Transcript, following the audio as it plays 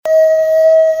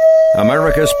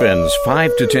America spends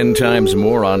 5 to 10 times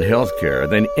more on healthcare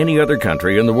than any other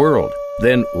country in the world.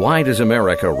 Then why does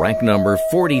America rank number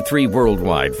 43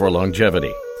 worldwide for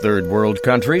longevity? Third world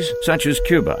countries, such as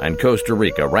Cuba and Costa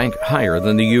Rica, rank higher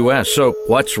than the U.S. So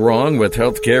what's wrong with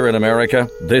healthcare in America?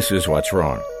 This is what's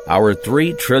wrong. Our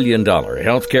 $3 trillion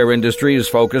healthcare industry is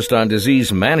focused on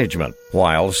disease management,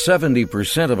 while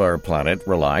 70% of our planet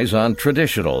relies on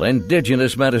traditional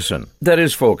indigenous medicine that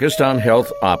is focused on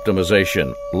health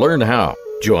optimization. Learn how.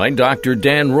 Join Dr.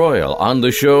 Dan Royal on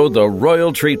the show The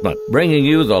Royal Treatment, bringing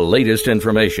you the latest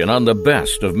information on the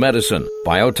best of medicine,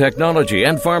 biotechnology,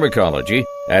 and pharmacology,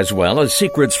 as well as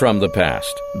secrets from the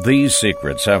past. These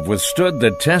secrets have withstood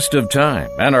the test of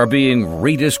time and are being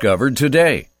rediscovered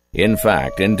today. In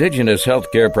fact, indigenous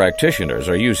healthcare practitioners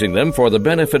are using them for the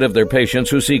benefit of their patients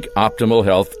who seek optimal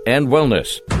health and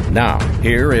wellness. Now,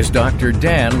 here is Dr.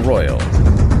 Dan Royal.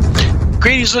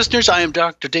 Greetings, listeners. I am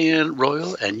Dr. Dan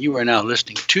Royal, and you are now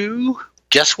listening to,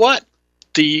 guess what?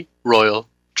 The Royal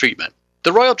Treatment.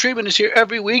 The Royal Treatment is here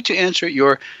every week to answer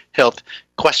your health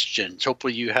questions.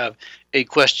 Hopefully you have a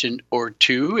question or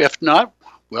two. If not,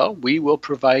 well, we will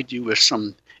provide you with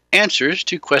some answers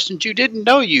to questions you didn't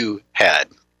know you had.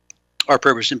 Our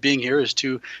purpose in being here is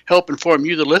to help inform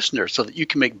you, the listener, so that you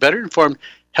can make better informed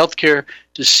healthcare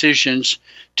decisions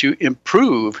to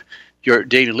improve your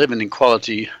daily living and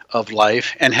quality of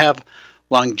life and have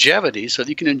longevity so that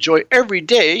you can enjoy every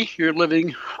day you're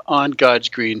living on God's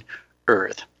green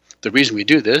earth. The reason we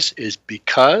do this is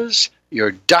because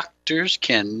your doctors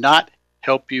cannot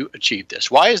help you achieve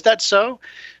this. Why is that so?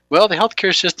 Well, the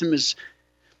healthcare system is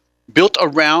built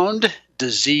around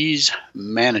disease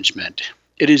management.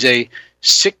 It is a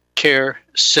sick care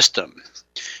system.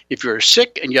 If you're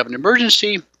sick and you have an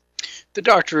emergency, the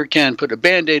doctor can put a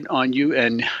Band-Aid on you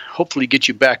and hopefully get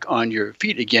you back on your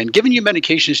feet again, giving you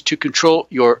medications to control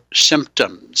your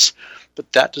symptoms. But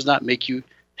that does not make you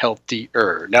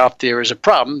healthier. Now, if there is a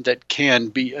problem that can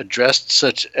be addressed,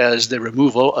 such as the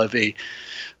removal of a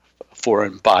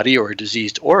foreign body or a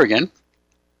diseased organ,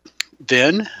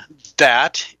 then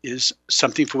that is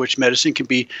something for which medicine can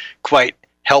be quite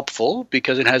helpful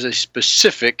because it has a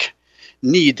specific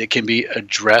need that can be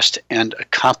addressed and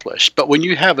accomplished. But when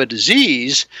you have a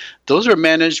disease, those are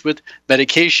managed with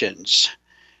medications,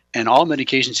 and all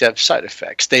medications have side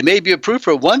effects. They may be approved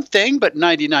for one thing, but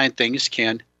 99 things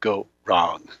can go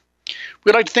wrong.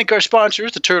 We'd like to thank our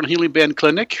sponsors, the Turtle Healing Band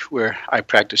Clinic, where I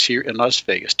practice here in Las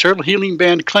Vegas. Turtle Healing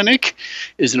Band Clinic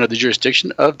is another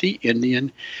jurisdiction of the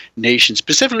Indian Nation,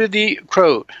 specifically the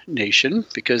Crow Nation,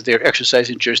 because they're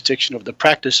exercising jurisdiction of the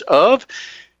practice of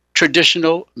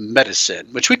traditional medicine,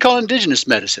 which we call indigenous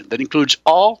medicine, that includes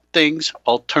all things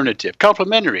alternative,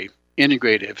 complementary,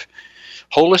 integrative,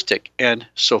 holistic, and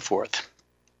so forth.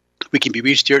 We can be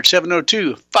reached here at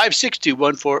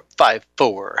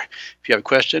 702-562-1454. If you have a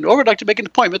question or would like to make an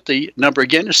appointment, the number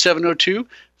again is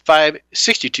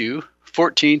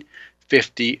 702-562-1454.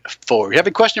 If you have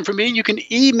a question for me, you can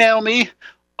email me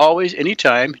always,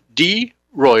 anytime,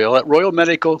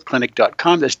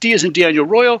 droyal@royalmedicalclinic.com. That's D as in Daniel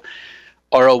Royal,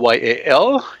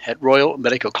 ROYAL at Royal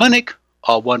Medical Clinic,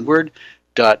 all one word,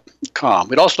 .com.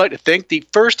 We'd also like to thank the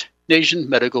First Nation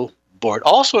Medical Board,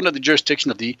 also under the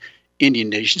jurisdiction of the Indian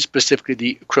Nation, specifically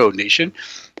the Crow Nation,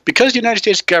 because the United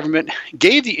States government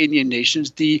gave the Indian nations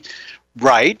the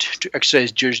right to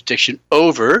exercise jurisdiction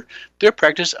over their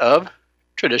practice of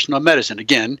traditional medicine.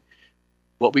 Again,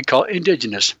 what we call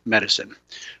indigenous medicine.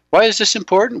 Why is this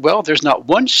important? Well, there's not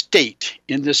one state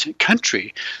in this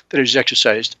country that has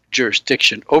exercised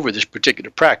jurisdiction over this particular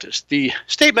practice. The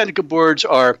state medical boards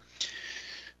are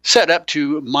set up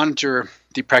to monitor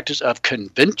the practice of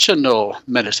conventional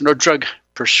medicine or drug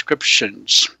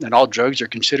prescriptions. And all drugs are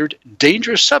considered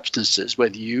dangerous substances,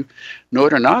 whether you know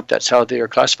it or not. That's how they are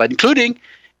classified, including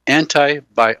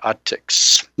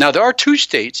antibiotics. Now, there are two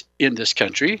states in this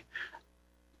country,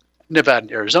 Nevada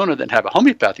and Arizona, that have a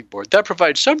homeopathic board that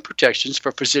provides some protections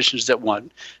for physicians that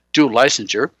want dual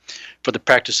licensure for the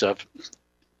practice of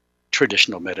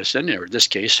traditional medicine, or in this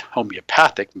case,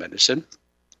 homeopathic medicine.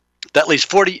 That leaves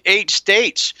 48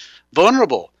 states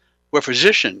vulnerable where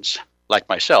physicians like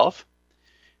myself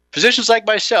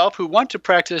who want to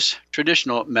practice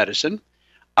traditional medicine,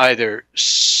 either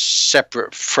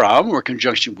separate from or in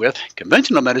conjunction with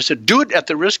conventional medicine, do it at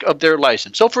the risk of their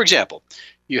license. So, for example,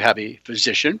 you have a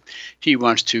physician, he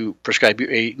wants to prescribe you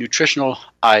a nutritional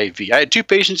IV. I had two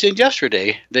patients in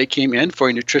yesterday. They came in for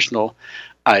a nutritional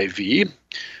IV.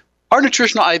 Our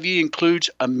nutritional IV includes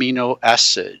amino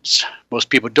acids. Most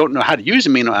people don't know how to use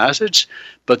amino acids,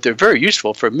 but they're very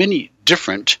useful for many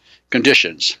different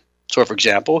conditions. So, for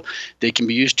example, they can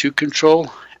be used to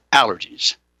control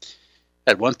allergies.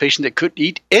 I had one patient that couldn't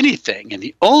eat anything, and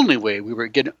the only way we were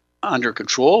getting under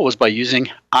control was by using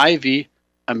IV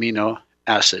amino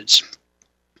acids.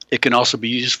 It can also be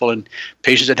useful in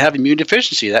patients that have immune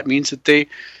deficiency. That means that they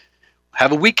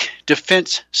have a weak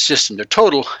defense system. Their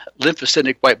total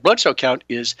lymphocytic white blood cell count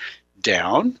is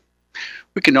down.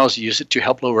 We can also use it to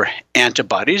help lower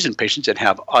antibodies in patients that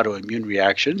have autoimmune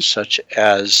reactions, such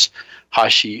as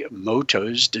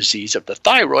Hashimoto's disease of the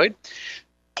thyroid.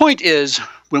 Point is,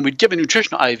 when we give a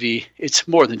nutritional IV, it's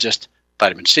more than just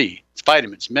vitamin C. It's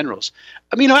vitamins, minerals,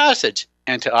 amino acids,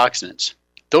 antioxidants.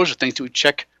 Those are things that we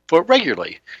check for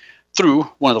regularly through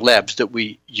one of the labs that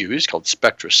we use called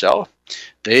SpectraCell.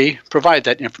 They provide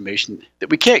that information that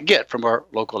we can't get from our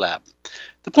local lab.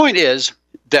 The point is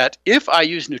that if I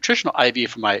use nutritional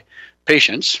IV for my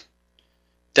patients,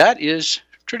 that is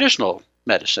traditional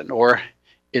medicine, or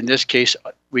in this case,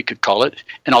 we could call it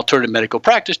an alternative medical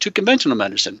practice to conventional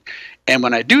medicine. And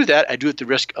when I do that, I do it at the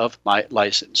risk of my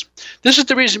license. This is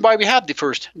the reason why we have the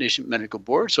First Nation Medical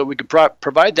Board, so we can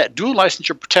provide that dual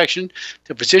licensure protection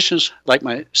that physicians like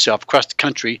myself across the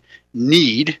country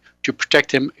need to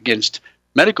protect them against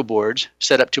medical boards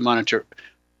set up to monitor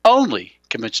only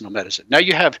conventional medicine. Now,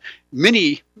 you have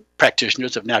many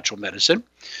practitioners of natural medicine,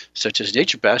 such as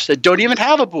naturopaths, that don't even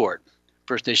have a board.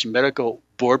 First Nation Medical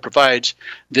Board provides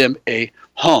them a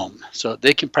home so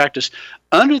they can practice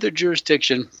under the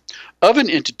jurisdiction of an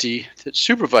entity that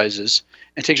supervises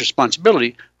and takes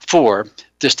responsibility for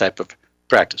this type of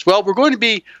practice. Well, we're going to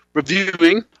be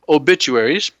reviewing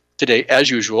obituaries today, as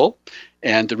usual,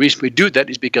 and the reason we do that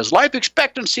is because life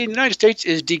expectancy in the United States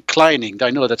is declining.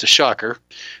 I know that's a shocker.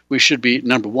 We should be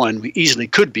number one. We easily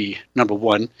could be number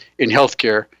one in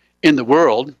healthcare in the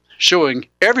world, showing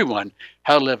everyone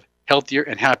how to live healthier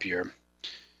and happier.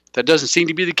 That doesn't seem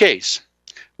to be the case.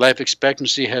 Life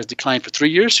expectancy has declined for 3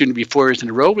 years, soon to be 4 years in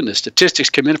a row, when the statistics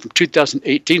come in from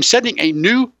 2018, setting a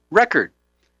new record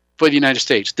for the United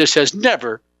States. This has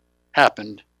never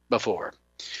happened before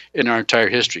in our entire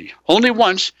history. Only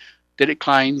once did it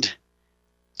decline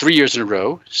 3 years in a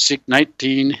row,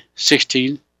 19,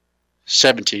 16,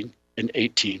 17, and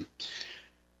 18.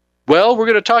 Well, we're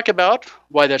going to talk about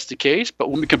why that's the case, but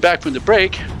when we come back from the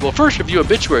break, we'll first review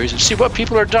obituaries and see what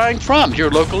people are dying from here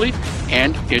locally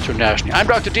and internationally. I'm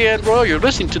Dr. Dan Royal. You're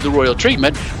listening to The Royal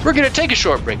Treatment. We're going to take a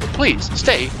short break, but please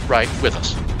stay right with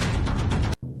us.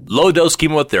 Low-dose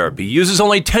chemotherapy uses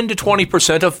only 10 to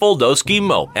 20% of full-dose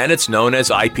chemo, and it's known as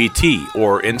IPT,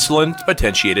 or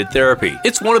insulin-potentiated therapy.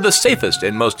 It's one of the safest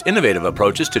and most innovative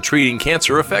approaches to treating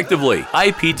cancer effectively.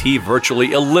 IPT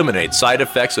virtually eliminates side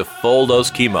effects of full-dose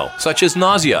chemo, such as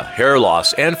nausea, hair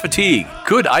loss, and fatigue.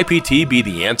 Could IPT be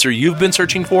the answer you've been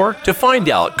searching for? To find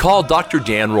out, call Dr.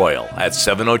 Dan Royal at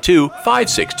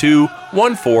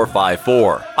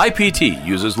 702-562-1454. IPT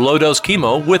uses low-dose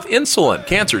chemo with insulin.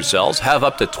 Cancer cells have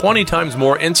up to 20 times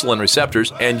more insulin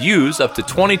receptors and use up to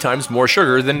 20 times more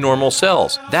sugar than normal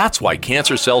cells. That's why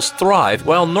cancer cells thrive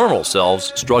while normal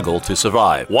cells struggle to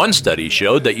survive. One study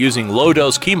showed that using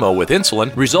low-dose chemo with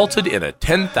insulin resulted in a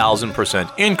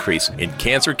 10,000% increase in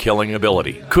cancer-killing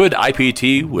ability. Could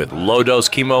IPT with low-dose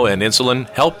chemo and insulin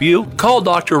help you? Call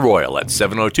Dr. Royal at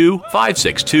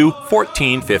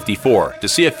 702-562-1454 to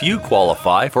see if you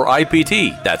qualify for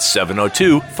IPT. That's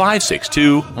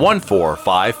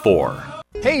 702-562-1454.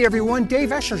 Hey everyone, Dave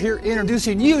Escher here,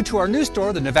 introducing you to our new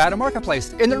store, the Nevada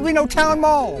Marketplace, in the Reno Town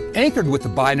Mall. Anchored with the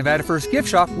Buy Nevada First gift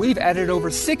shop, we've added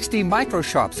over 60 micro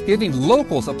shops, giving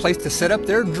locals a place to set up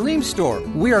their dream store.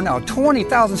 We are now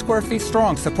 20,000 square feet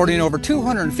strong, supporting over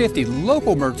 250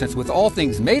 local merchants with all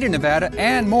things made in Nevada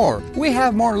and more. We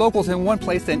have more locals in one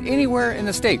place than anywhere in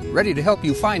the state, ready to help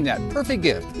you find that perfect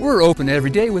gift. We're open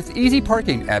every day with easy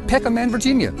parking at Peckham and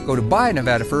Virginia. Go to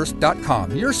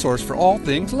buynevadafirst.com, your source for all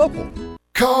things local.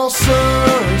 Call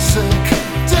Sursec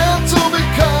Dental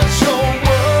because you're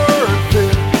worth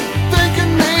it. They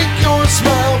can make your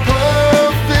smile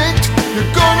perfect.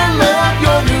 You're gonna love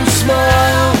your new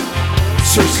smile.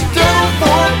 Sursec Dental for a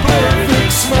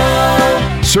perfect smile.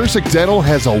 Sursec Dental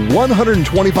has a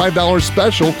 $125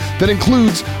 special that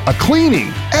includes a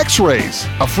cleaning, x-rays,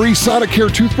 a free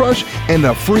Sonicare toothbrush, and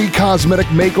a free cosmetic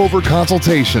makeover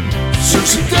consultation.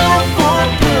 Sursec Dental for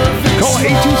a perfect Call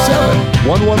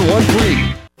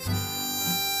 827-1113.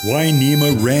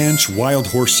 Wainema Ranch Wild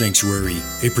Horse Sanctuary,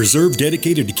 a preserve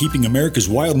dedicated to keeping America's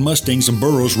wild Mustangs and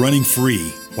burros running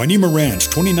free. Wainema Ranch,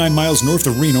 29 miles north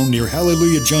of Reno near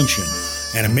Hallelujah Junction.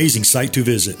 An amazing sight to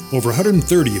visit. Over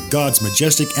 130 of God's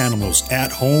majestic animals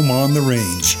at home on the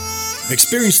range.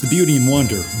 Experience the beauty and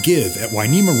wonder. Give at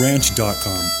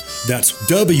WainemaRanch.com. That's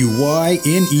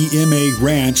WYNEMA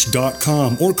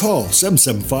Ranch.com or call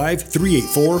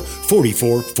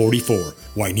 775-384-4444.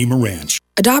 Wynema Ranch.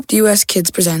 Adopt US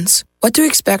Kids presents What to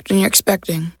Expect When You're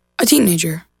Expecting a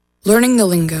Teenager. Learning the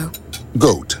lingo.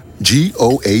 GOAT,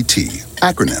 G-O-A-T,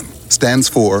 acronym, stands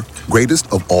for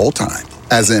Greatest of All Time.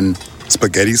 As in,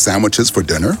 spaghetti sandwiches for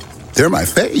dinner? They're my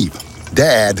fave.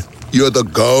 Dad, you're the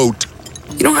GOAT.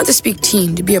 You don't have to speak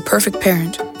teen to be a perfect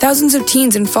parent. Thousands of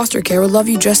teens in foster care will love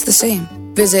you just the same.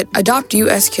 Visit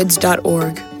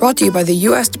adoptuskids.org. Brought to you by the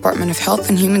U.S. Department of Health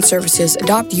and Human Services,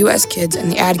 Adopt U.S. Kids, and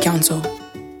the Ad Council.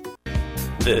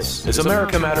 This is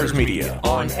America Matters Media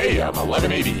On AM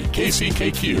 1180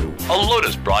 KCKQ. a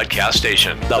Lotus broadcast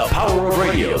station. The power of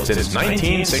radio since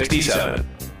 1967.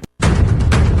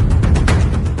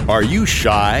 Are you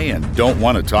shy and don't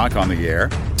want to talk on the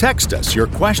air? Text us your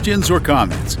questions or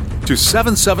comments to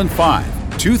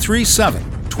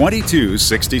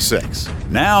 775-237-2266.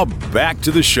 Now back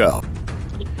to the show.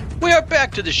 We are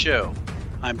back to the show.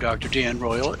 I'm Dr. Dan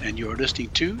Royal, and you're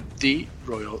listening to The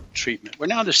Royal Treatment. We're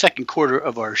now in the second quarter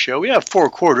of our show. We have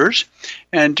 4 quarters,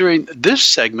 and during this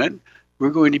segment, we're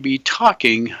going to be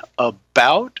talking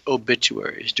about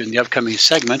obituaries. During the upcoming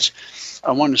segments,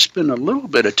 I want to spend a little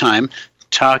bit of time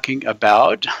talking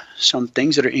about some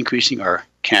things that are increasing our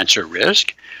cancer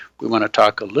risk. We want to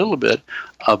talk a little bit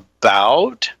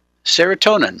about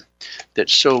serotonin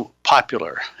that's so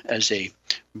popular as a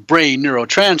brain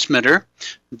neurotransmitter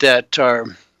that our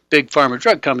big pharma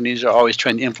drug companies are always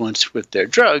trying to influence with their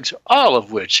drugs, all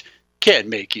of which can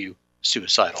make you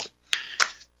suicidal.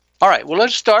 All right, well,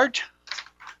 let's start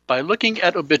by looking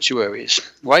at obituaries.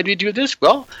 Why do we do this?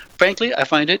 Well, frankly, I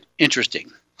find it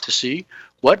interesting to see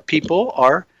what people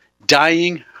are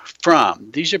dying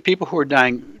from. These are people who are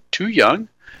dying too young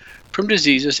from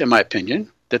diseases, in my opinion,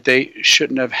 that they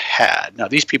shouldn't have had. Now,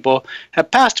 these people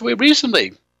have passed away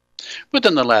recently,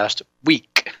 within the last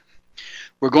week.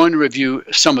 We're going to review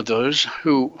some of those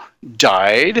who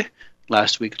died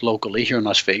last week locally here in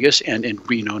Las Vegas and in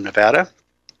Reno, Nevada.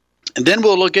 And then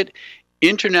we'll look at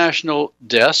international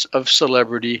deaths of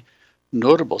celebrity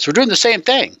notables. We're doing the same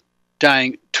thing,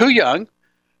 dying too young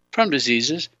from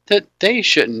diseases that they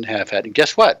shouldn't have had. And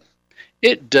guess what?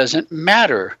 It doesn't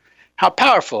matter how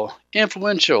powerful,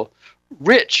 influential,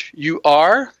 rich you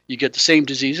are, you get the same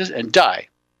diseases and die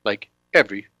like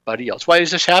everybody else. Why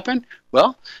does this happen?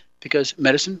 Well, because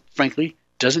medicine, frankly,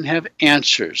 doesn't have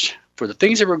answers for the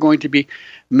things that we're going to be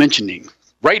mentioning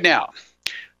right now.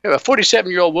 We have a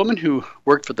 47-year-old woman who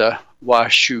worked for the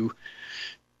Washoe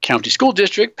County School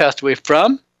District, passed away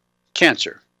from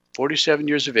cancer, 47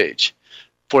 years of age.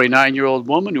 49-year-old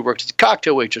woman who worked as a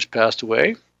cocktail waitress passed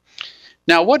away.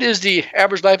 Now, what is the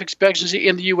average life expectancy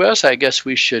in the U.S.? I guess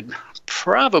we should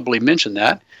probably mention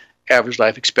that. Average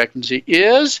life expectancy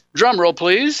is, drum roll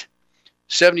please,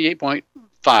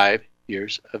 78.5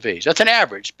 years of age. That's an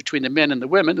average between the men and the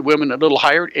women. The women a little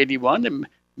higher at 81, the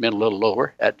men a little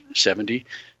lower at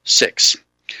 76.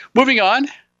 Moving on,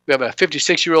 we have a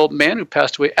 56-year-old man who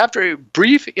passed away after a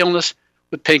brief illness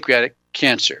with pancreatic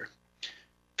cancer.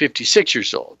 56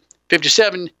 years old.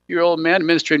 57-year-old man,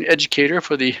 administrative educator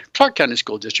for the Clark County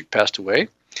School District, passed away.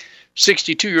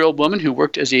 62-year-old woman who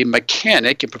worked as a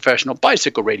mechanic in professional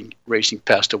bicycle racing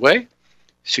passed away.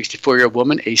 64-year-old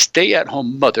woman, a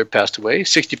stay-at-home mother, passed away.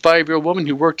 65-year-old woman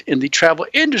who worked in the travel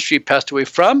industry passed away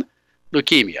from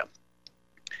leukemia,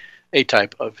 a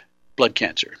type of blood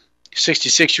cancer.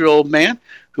 66-year-old man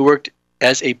who worked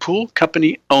as a pool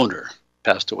company owner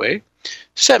passed away.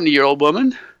 70-year-old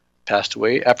woman passed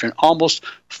away after an almost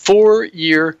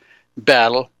 4-year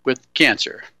battle with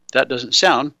cancer. That doesn't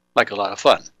sound like a lot of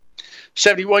fun.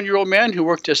 71-year-old man who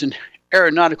worked as an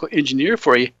aeronautical engineer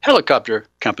for a helicopter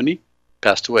company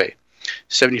passed away.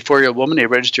 74-year-old woman, a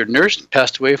registered nurse,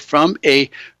 passed away from a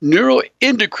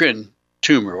neuroendocrine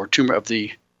tumor, or tumor of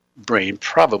the brain,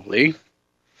 probably.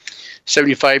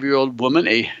 75-year-old woman,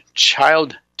 a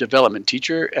child development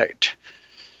teacher at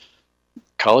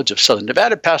College of Southern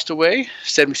Nevada, passed away.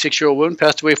 76-year-old woman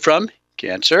passed away from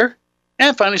cancer.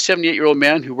 And finally, 78-year-old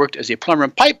man who worked as a plumber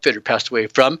and pipe fitter passed away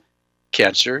from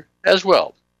cancer as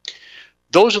well.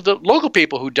 Those are the local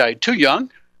people who died too young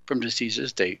from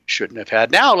diseases they shouldn't have had.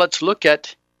 Now let's look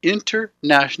at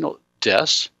international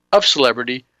deaths of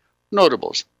celebrity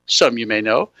notables. Some you may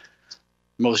know,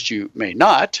 most you may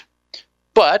not,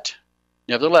 but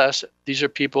nevertheless, these are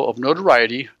people of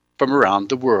notoriety from around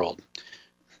the world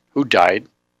who died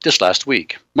this last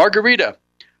week. Margarita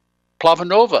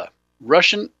Plavanova,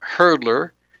 Russian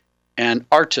hurdler and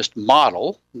artist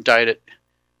model, died at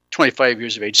 25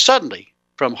 years of age suddenly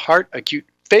from heart acute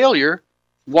failure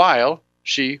while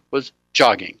she was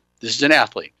jogging. This is an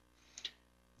athlete.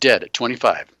 dead at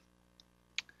 25.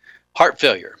 Heart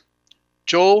failure.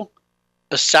 Joel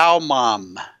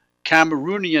Assaumam,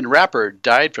 Cameroonian rapper,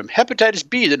 died from hepatitis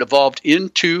B that evolved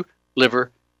into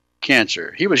liver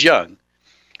cancer. He was young,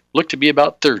 looked to be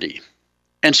about 30.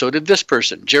 And so did this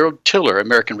person. Gerald Tiller,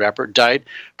 American rapper, died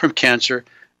from cancer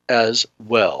as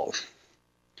well.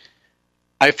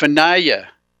 Ifunanya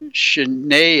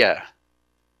Shinaya,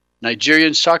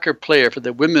 Nigerian soccer player for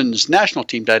the women's national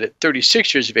team, died at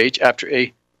 36 years of age after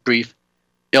a brief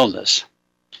illness.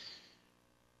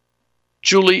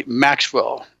 Julie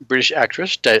Maxwell, British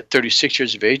actress, died at 36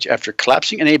 years of age after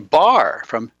collapsing in a bar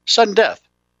from sudden death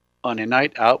on a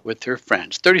night out with her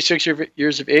friends. 36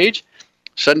 years of age,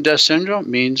 sudden death syndrome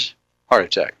means heart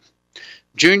attack.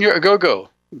 Junior Agogo,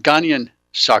 Ghanaian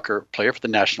soccer player for the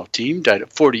national team, died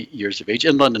at 40 years of age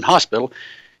in London Hospital.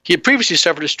 He had previously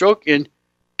suffered a stroke in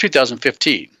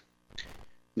 2015.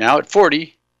 Now at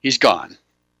 40, he's gone.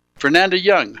 Fernanda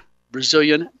Young,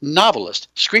 Brazilian novelist,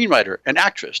 screenwriter, and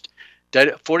actress, died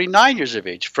at 49 years of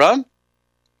age from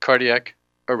cardiac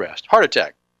arrest, heart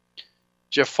attack.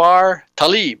 Jafar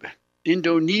Talib,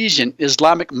 Indonesian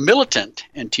Islamic militant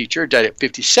and teacher, died at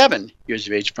 57 years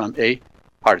of age from a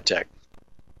heart attack.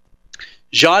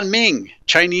 Zhang Ming,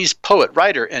 Chinese poet,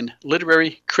 writer, and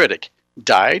literary critic,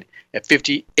 died at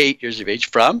 58 years of age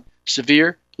from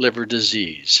severe liver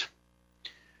disease.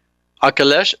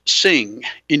 Akhilesh Singh,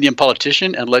 Indian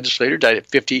politician and legislator, died at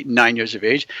 59 years of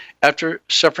age after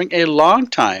suffering a long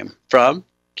time from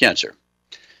cancer.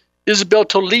 Isabel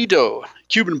Toledo,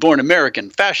 Cuban-born American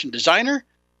fashion designer,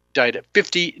 died at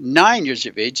 59 years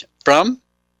of age from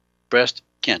breast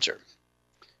cancer.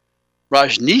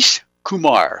 Rajneesh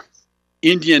Kumar,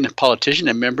 Indian politician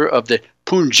and member of the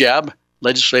Punjab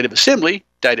Legislative Assembly,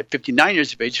 died at 59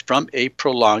 years of age from a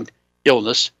prolonged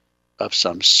illness of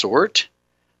some sort,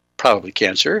 probably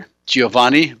cancer.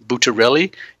 Giovanni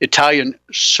Buttarelli, Italian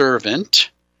servant,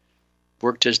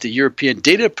 worked as the European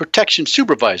Data Protection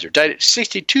Supervisor, died at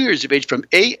 62 years of age from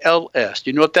ALS. Do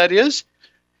you know what that is?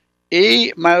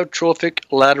 Amyotrophic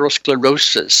lateral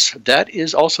sclerosis. That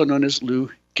is also known as Lou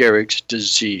Gehrig's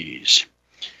disease,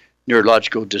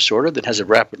 neurological disorder that has a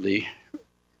rapidly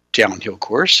downhill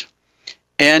course.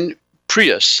 And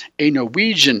Prius, a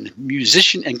Norwegian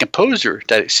musician and composer,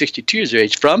 died at 62 years of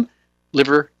age from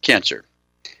liver cancer.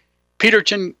 Peter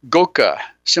Chingoka,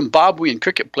 Zimbabwean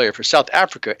cricket player for South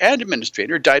Africa and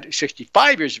administrator, died at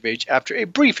 65 years of age after a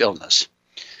brief illness.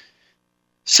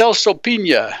 Celso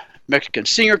Pina, Mexican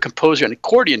singer, composer, and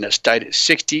accordionist, died at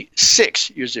 66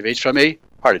 years of age from a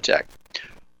heart attack.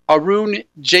 Arun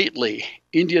Jaitley,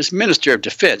 India's Minister of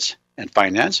Defense and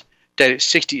Finance, died at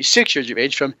 66 years of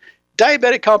age from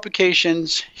diabetic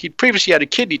complications. He'd previously had a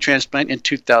kidney transplant in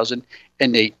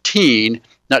 2018.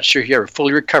 Not sure he ever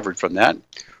fully recovered from that.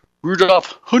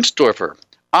 Rudolf Hundsdorfer,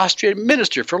 Austrian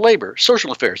Minister for Labor,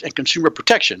 Social Affairs, and Consumer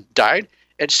Protection, died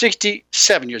at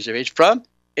 67 years of age from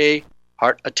a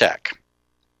heart attack.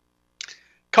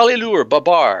 Khalilur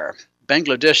Babar,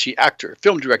 Bangladeshi actor,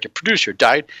 film director, producer,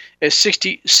 died at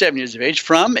 67 years of age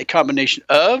from a combination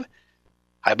of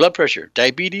high blood pressure,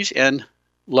 diabetes, and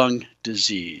lung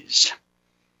disease.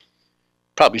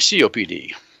 Probably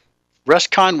COPD. Russ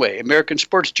Conway, American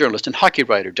sports journalist and hockey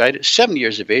writer, died at 70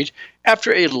 years of age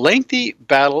after a lengthy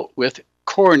battle with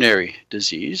coronary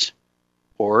disease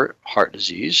or heart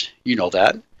disease. You know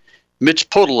that. Mitch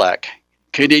Podolak,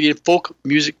 Canadian folk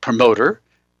music promoter,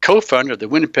 co-founder of the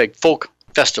Winnipeg Folk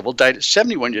Festival, died at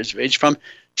 71 years of age from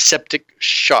septic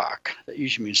shock. That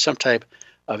usually means some type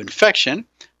of infection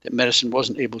that medicine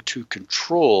wasn't able to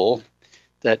control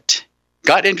that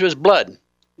got into his blood,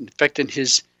 infecting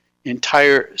his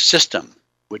entire system,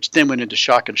 which then went into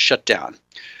shock and shut down.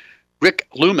 Rick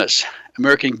Loomis,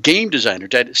 American game designer,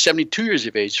 died at 72 years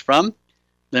of age from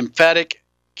lymphatic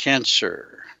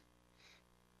cancer.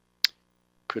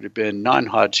 Could have been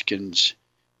non-Hodgkin's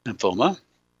lymphoma.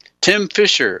 Tim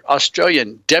Fisher,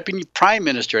 Australian Deputy Prime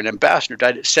Minister and Ambassador,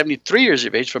 died at 73 years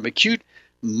of age from acute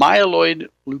myeloid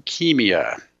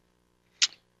leukemia.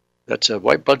 That's a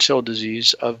white blood cell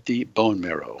disease of the bone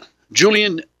marrow.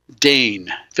 Julian Dane,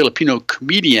 Filipino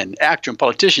comedian, actor, and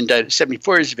politician, died at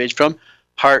 74 years of age from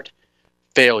heart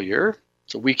failure.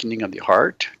 It's a weakening of the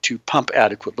heart to pump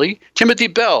adequately. Timothy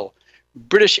Bell,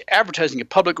 British advertising and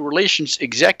public relations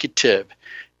executive,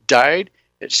 died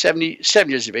at 77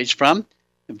 years of age from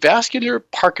vascular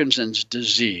Parkinson's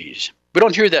disease. We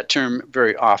don't hear that term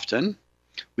very often.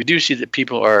 We do see that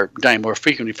people are dying more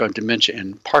frequently from dementia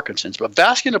and Parkinson's, but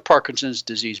vascular Parkinson's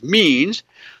disease means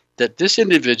that this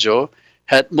individual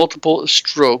had multiple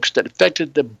strokes that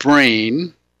affected the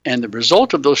brain, and the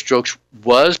result of those strokes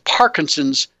was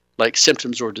Parkinson's-like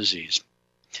symptoms or disease.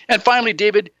 And finally,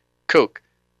 David Koch,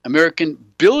 American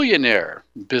billionaire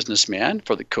businessman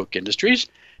for the Koch Industries,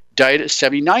 died at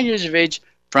 79 years of age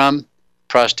from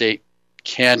prostate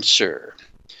cancer.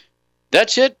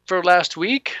 That's it for last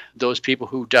week. Those people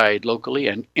who died locally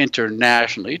and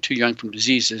internationally, too young from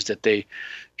diseases that they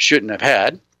shouldn't have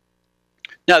had.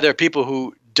 Now, there are people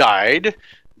who died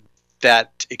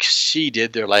that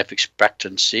exceeded their life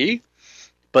expectancy,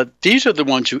 but these are the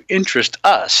ones who interest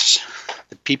us,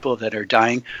 the people that are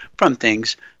dying from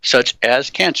things such as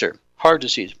cancer, heart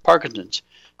disease, Parkinson's,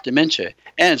 dementia,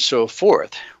 and so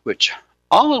forth,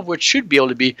 all of which should be able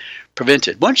to be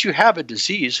prevented. Once you have a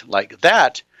disease like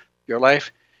that, your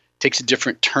life takes a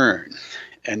different turn,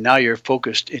 and now you're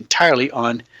focused entirely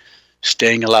on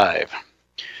staying alive.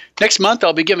 Next month,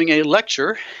 I'll be giving a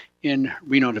lecture in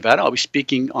Reno, Nevada. I'll be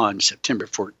speaking on September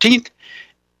 14th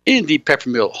in the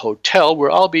Peppermill Hotel,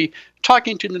 where I'll be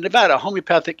talking to the Nevada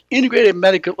Homeopathic Integrated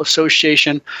Medical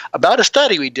Association about a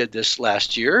study we did this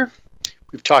last year.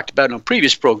 We've talked about it on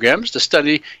previous programs. The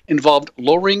study involved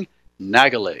lowering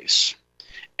Nagalase.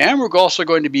 And we're also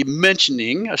going to be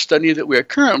mentioning a study that we are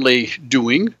currently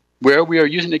doing where we are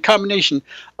using a combination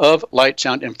of light,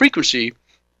 sound, and frequency.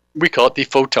 We call it the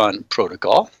photon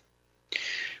protocol.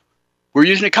 We're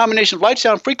using a combination of light,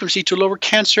 sound, frequency to lower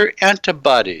cancer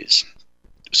antibodies.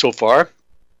 So far,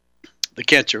 the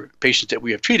cancer patients that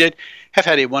we have treated have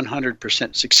had a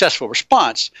 100% successful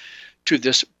response to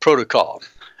this protocol.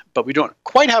 But we don't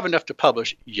quite have enough to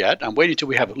publish yet. I'm waiting until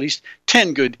we have at least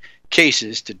 10 good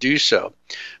cases to do so.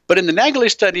 But in the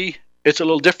Nagalase study, it's a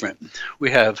little different.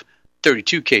 We have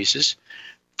 32 cases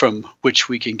from which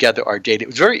we can gather our data. It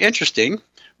was very interesting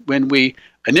when we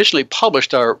initially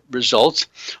published our results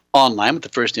online with the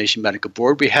First Nation Medical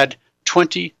Board. We had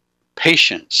 20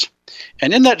 patients.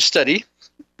 And in that study,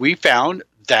 we found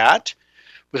that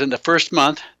within the first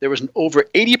month, there was an over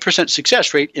 80%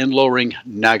 success rate in lowering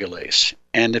Nagalase.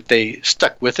 And if they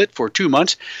stuck with it for 2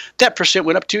 months, that percent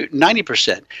went up to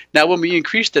 90%. Now, when we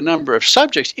increased the number of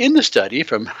subjects in the study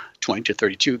from 20 to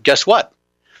 32, guess what?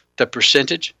 The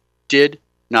percentage did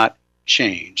not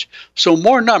change. So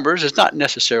more numbers is not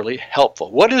necessarily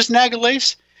helpful. What is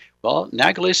Nagalase? Well,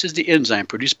 Nagalase is the enzyme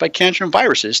produced by cancer and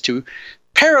viruses to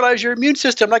paralyze your immune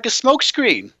system like a smoke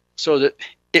screen so that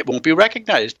it won't be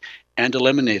recognized and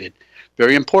eliminated.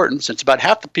 Very important, since about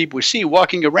half the people we see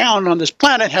walking around on this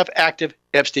planet have active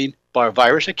Epstein-Barr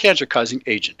virus, a cancer-causing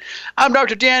agent. I'm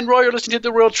Dr. Dan Roy. You're listening to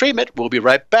The Royal Treatment. We'll be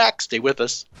right back. Stay with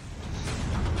us.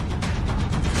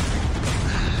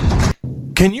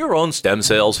 Can your own stem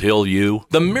cells heal you?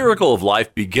 The miracle of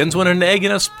life begins when an egg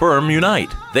and a sperm unite.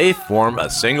 They form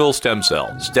a single stem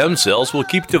cell. Stem cells will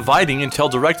keep dividing until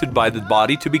directed by the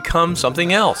body to become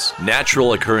something else.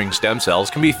 Natural occurring stem cells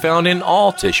can be found in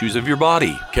all tissues of your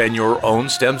body. Can your own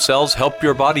stem cells help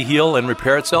your body heal and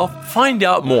repair itself? Find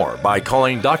out more by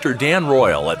calling Dr. Dan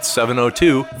Royal at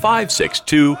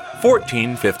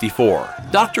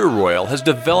 702-562-1454. Dr. Royal has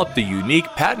developed a unique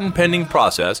patent-pending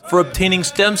process for obtaining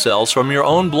stem cells from your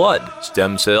own blood.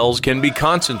 Stem cells can be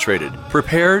concentrated,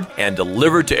 prepared, and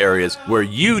delivered to areas where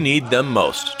you need them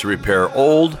most to repair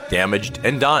old, damaged,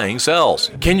 and dying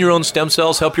cells. Can your own stem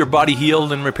cells help your body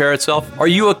heal and repair itself? Are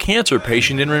you a cancer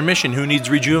patient in remission who needs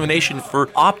rejuvenation for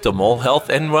optimal health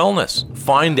and wellness?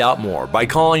 Find out more by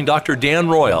calling Dr. Dan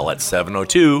Royal at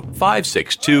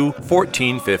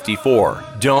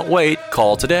 702-562-1454. Don't wait,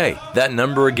 call today. That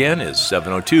number again is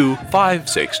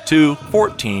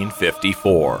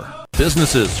 702-562-1454.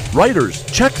 Businesses, writers,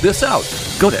 check this out.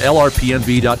 Go to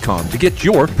lrpnv.com to get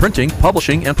your printing,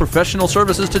 publishing, and professional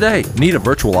services today. Need a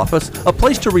virtual office? A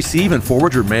place to receive and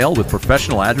forward your mail with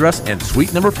professional address and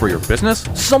suite number for your business?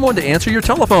 Someone to answer your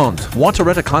telephones? Want to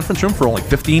rent a conference room for only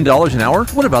 $15 an hour?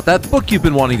 What about that book you've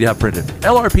been wanting to have printed?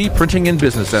 LRP Printing and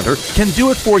Business Center can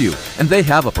do it for you, and they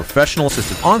have a professional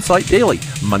assistant on site daily,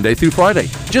 Monday through Friday.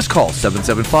 Just call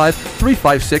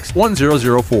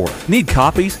 775-356-1004. Need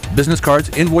copies, business cards,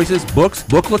 invoices, books,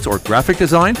 booklets, or graphic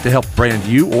design to help brand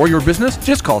you or your business?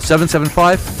 Just call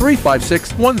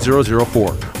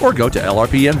 775-356-1004 or go to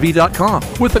lrpnv.com.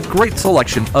 With a great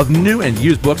selection of new and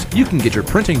used books, you can get your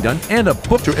printing done and a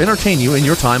book to entertain you in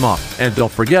your time off. And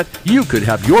don't forget, you could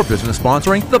have your business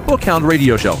sponsoring the Bookhound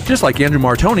Radio Show, just like Andrew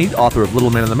Martoni, author of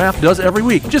Little Man in the Map, does every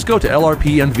week. Just go to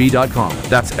lrpnv.com.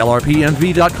 That's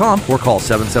lrpnv.com or call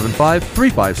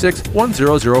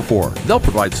 775-356-1004. They'll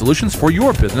provide solutions for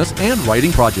your business and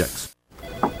writing projects.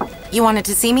 You wanted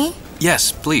to see me?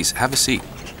 Yes, please, have a seat.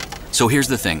 So here's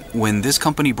the thing. When this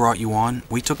company brought you on,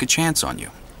 we took a chance on you.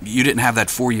 You didn't have that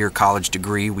 4-year college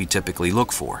degree we typically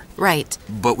look for. Right.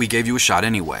 But we gave you a shot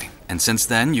anyway. And since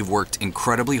then, you've worked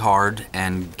incredibly hard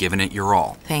and given it your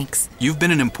all. Thanks. You've been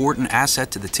an important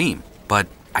asset to the team, but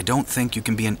I don't think you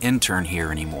can be an intern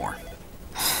here anymore.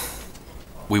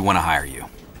 We want to hire you.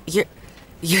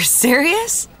 You're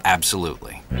serious?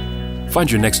 Absolutely.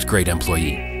 Find your next great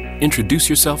employee. Introduce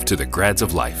yourself to the Grads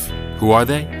of Life. Who are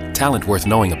they? Talent worth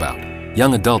knowing about.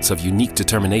 Young adults of unique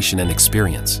determination and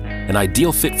experience. An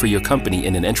ideal fit for your company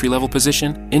in an entry-level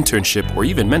position, internship, or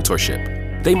even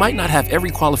mentorship. They might not have every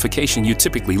qualification you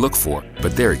typically look for,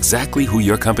 but they're exactly who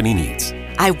your company needs.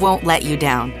 I won't let you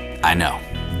down. I know.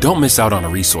 Don't miss out on a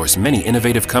resource many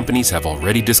innovative companies have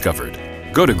already discovered.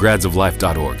 Go to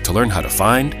gradsoflife.org to learn how to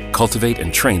find, cultivate,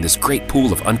 and train this great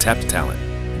pool of untapped talent.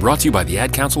 Brought to you by the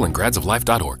Ad Council and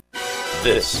gradsoflife.org.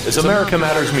 This is America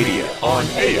Matters Media on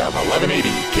AM 1180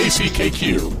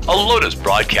 KCKQ, a Lotus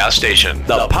broadcast station.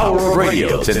 The power of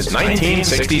radio since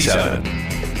 1967.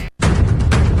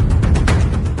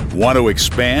 Want to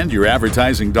expand your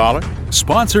advertising dollar?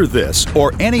 Sponsor this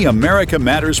or any America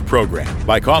Matters program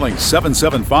by calling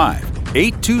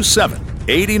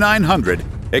 775-827-8900,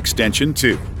 extension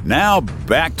 2. Now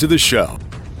back to the show.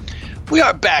 We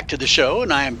are back to the show,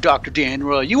 and I am Dr. Dan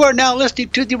Royal. You are now listening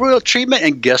to the Royal Treatment,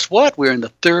 and guess what? We're in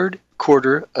the third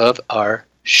quarter of our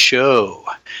show.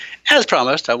 As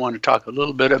promised, I want to talk a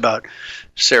little bit about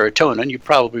serotonin. You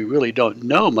probably really don't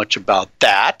know much about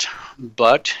that,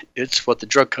 but it's what the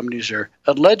drug companies are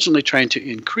allegedly trying to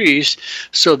increase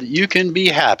so that you can be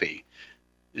happy.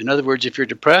 In other words, if you're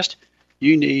depressed,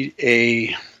 you need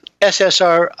a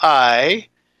SSRI,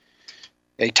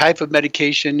 a type of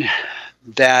medication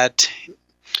that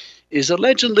is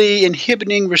allegedly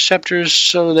inhibiting receptors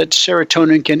so that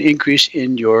serotonin can increase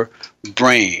in your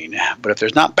brain. But if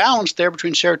there's not balance there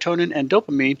between serotonin and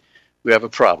dopamine, we have a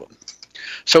problem.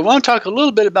 So I want to talk a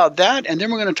little bit about that, and then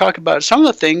we're going to talk about some of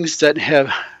the things that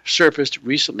have surfaced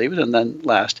recently within the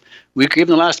last week or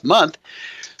even the last month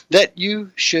that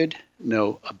you should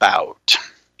know about.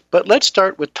 But let's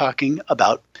start with talking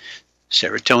about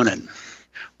serotonin.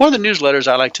 One of the newsletters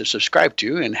I like to subscribe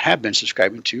to and have been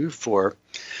subscribing to for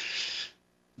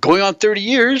going on 30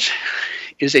 years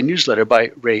is a newsletter by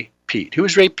Ray Peat. Who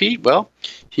is Ray Peat? Well,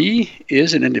 he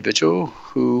is an individual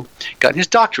who got his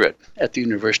doctorate at the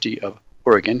University of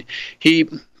Oregon. He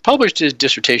published his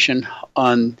dissertation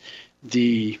on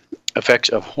the effects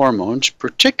of hormones,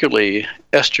 particularly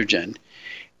estrogen,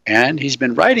 and he's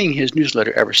been writing his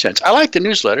newsletter ever since. I like the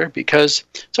newsletter because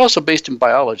it's also based in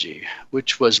biology,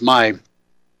 which was my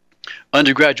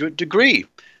undergraduate degree.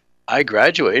 I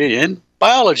graduated in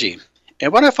biology.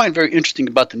 And what I find very interesting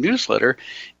about the newsletter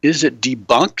is it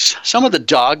debunks some of the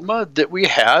dogma that we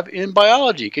have in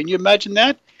biology. Can you imagine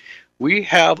that? We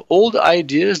have old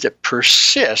ideas that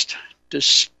persist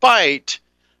despite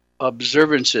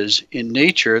observances in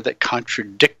nature that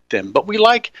contradict them. But we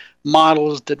like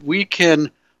models that we can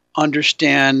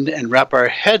understand and wrap our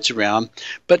heads around,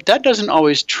 but that doesn't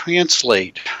always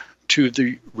translate to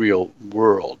the real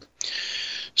world.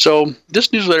 So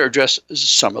this newsletter addresses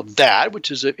some of that,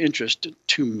 which is of interest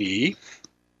to me.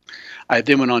 I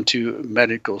then went on to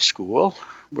medical school,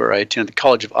 where I attended the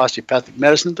College of Osteopathic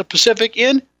Medicine of the Pacific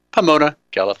in Pomona,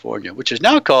 California, which is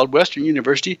now called Western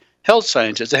University Health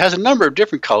Sciences. It has a number of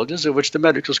different colleges, of which the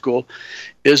medical school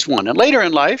is one. And later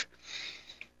in life,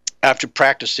 after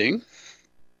practicing,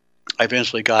 I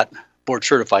eventually got board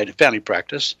certified in family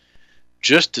practice,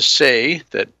 just to say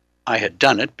that I had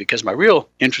done it, because my real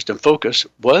interest and focus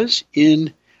was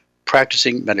in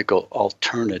practicing medical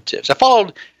alternatives. I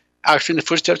followed actually in the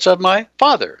footsteps of my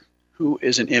father, who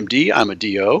is an MD. I'm a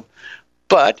DO,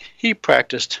 but he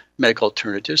practiced medical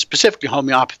alternatives, specifically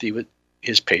homeopathy, with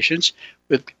his patients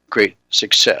with great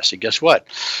success. And guess what?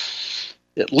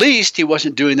 At least he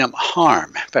wasn't doing them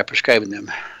harm by prescribing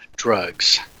them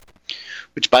drugs,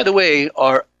 which, by the way,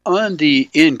 are on the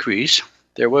increase.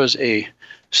 There was a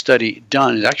study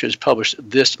done, it actually was published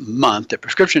this month, that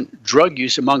prescription drug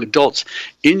use among adults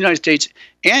in the United States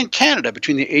and Canada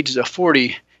between the ages of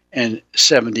 40 and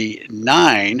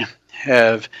 79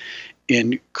 have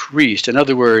increased. In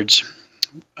other words,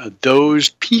 those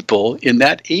people in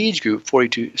that age group, 40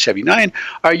 to 79,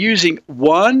 are using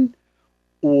one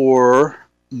or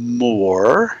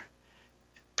more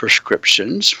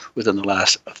prescriptions within the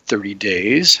last 30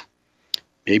 days,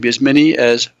 maybe as many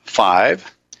as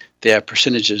 5. They have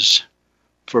percentages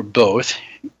for both.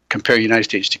 Compare the United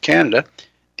States to Canada.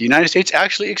 The United States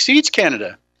actually exceeds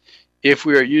Canada if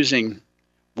we are using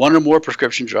 1 or more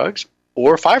prescription drugs,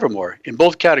 or 5 or more. In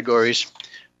both categories,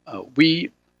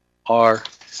 we are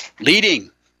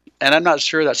leading, and I'm not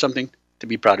sure that's something to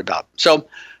be proud about. So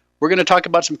We're going to talk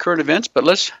about some current events, but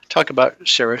let's talk about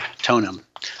serotonin.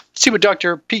 Let's see what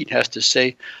Dr. Pete has to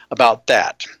say about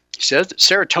that. He says that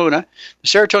the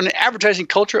serotonin advertising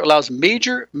culture allows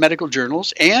major medical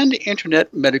journals and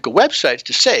internet medical websites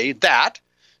to say that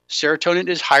serotonin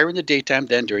is higher in the daytime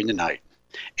than during the night,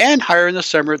 and higher in the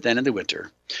summer than in the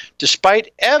winter,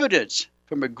 despite evidence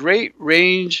from a great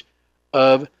range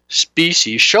of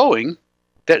species showing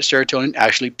that serotonin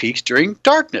actually peaks during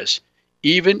darkness,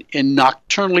 even in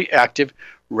nocturnally active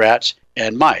rats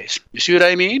and mice. You see what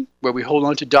I mean? Where we hold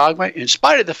on to dogma in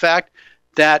spite of the fact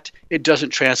that it doesn't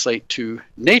translate to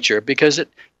nature because it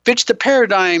fits the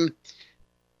paradigm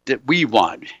that we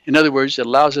want. In other words, it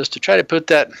allows us to try to put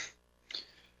that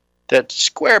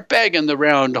square peg in the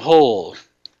round hole,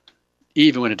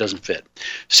 even when it doesn't fit.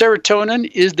 Serotonin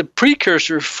is the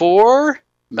precursor for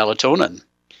melatonin.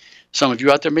 Some of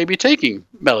you out there may be taking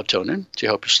melatonin to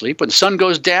help you sleep. When the sun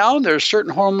goes down, there are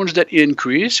certain hormones that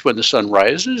increase. When the sun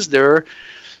rises, there are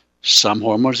some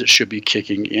hormones that should be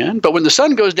kicking in. But when the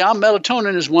sun goes down,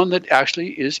 melatonin is one that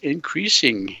actually is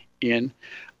increasing in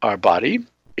our body.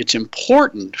 It's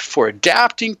important for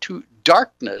adapting to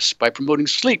darkness by promoting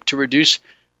sleep to reduce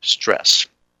stress.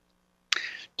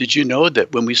 Did you know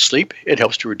that when we sleep, it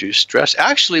helps to reduce stress?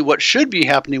 Actually, what should be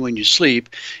happening when you sleep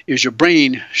is your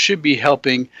brain should be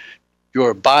helping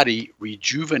your body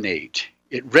rejuvenate.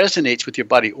 It resonates with your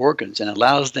body organs and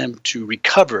allows them to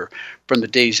recover from the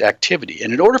day's activity.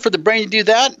 And in order for the brain to do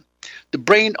that, the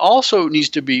brain also needs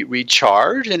to be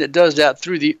recharged, and it does that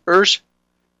through the Earth's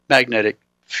magnetic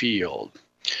field.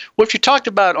 Well, if you talked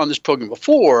about on this program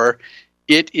before,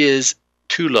 it is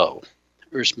too low.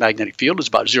 Earth's magnetic field is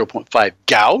about 0.5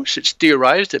 Gauss. It's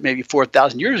theorized that maybe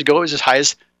 4,000 years ago it was as high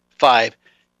as 5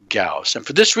 Gauss. And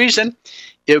for this reason,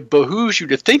 it behooves you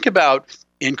to think about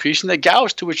increasing the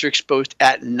Gauss to which you're exposed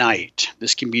at night.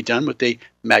 This can be done with a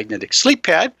magnetic sleep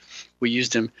pad. We use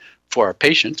them for our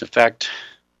patients. In fact,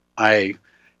 I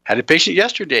had a patient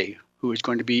yesterday who is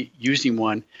going to be using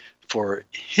one for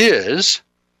his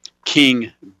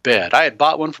king bed. I had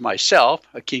bought one for myself,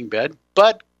 a king bed,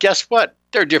 but guess what?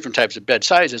 There are different types of bed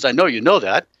sizes. I know you know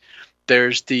that.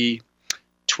 There's the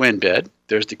twin bed,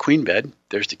 there's the queen bed,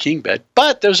 there's the king bed,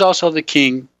 but there's also the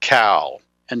king cow.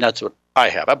 And that's what I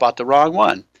have. I bought the wrong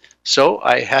one. So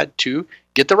I had to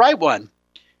get the right one.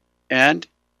 And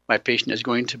my patient is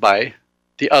going to buy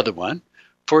the other one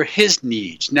for his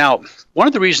needs. Now, one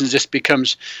of the reasons this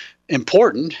becomes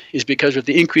important is because of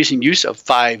the increasing use of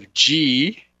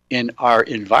 5G in our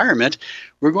environment,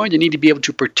 we're going to need to be able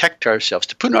to protect ourselves,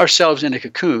 to put ourselves in a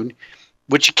cocoon,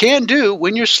 which you can do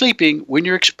when you're sleeping, when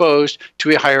you're exposed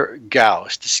to a higher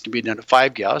Gauss. This can be done at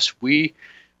 5 Gauss. We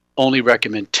only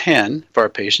recommend 10 for our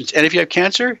patients. And if you have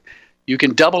cancer, you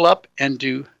can double up and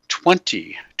do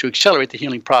 20 to accelerate the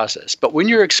healing process. But when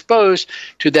you're exposed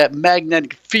to that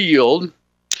magnetic field,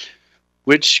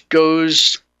 which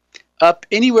goes up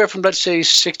anywhere from, let's say,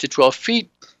 6 to 12 feet,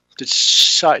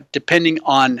 depending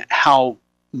on how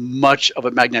much of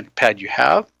a magnetic pad you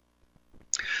have,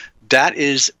 that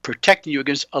is protecting you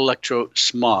against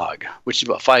electrosmog, which is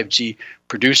what 5G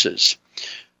produces.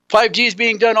 5G is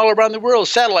being done all around the world.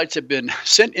 Satellites have been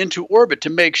sent into orbit to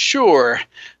make sure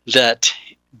that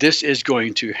this is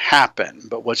going to happen.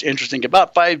 But what's interesting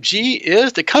about 5G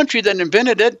is the country that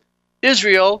invented it,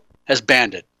 Israel, has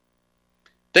banned it.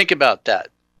 Think about that.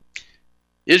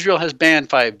 Israel has banned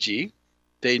 5G.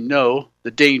 They know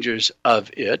the dangers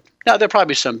of it. Now, there are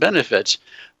probably some benefits,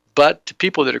 but to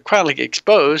people that are chronically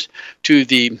exposed to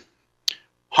the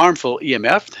harmful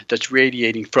EMF that's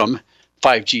radiating from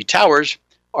 5G towers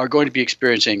are going to be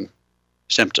experiencing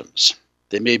symptoms.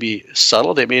 They may be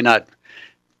subtle. They may not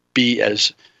be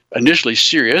as initially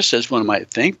serious as one might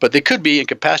think, but they could be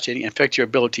incapacitating and affect your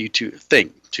ability to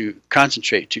think, to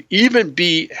concentrate, to even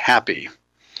be happy.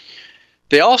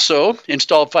 They also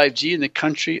installed 5G in the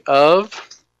country of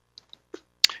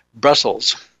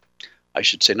Brussels. I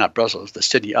should say not Brussels, the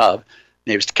city of.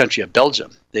 It was the country of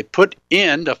Belgium. They put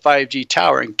in the 5G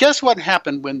tower, and guess what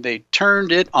happened when they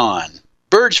turned it on?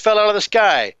 Birds fell out of the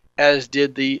sky, as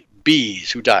did the bees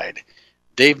who died.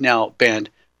 They've now banned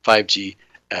 5G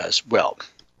as well.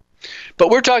 But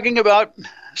we're talking about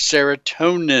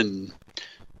serotonin.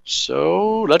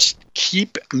 So let's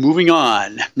keep moving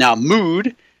on. Now,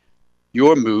 mood,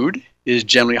 your mood is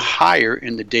generally higher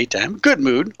in the daytime, good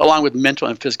mood, along with mental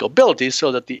and physical abilities,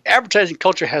 so that the advertising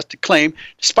culture has to claim,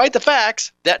 despite the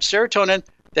facts, that serotonin,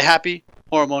 the happy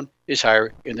hormone, is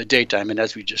higher in the daytime. And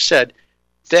as we just said,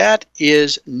 that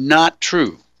is not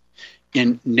true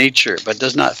in nature, but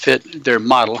does not fit their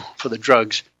model for the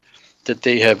drugs that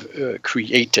they have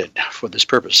created for this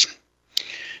purpose.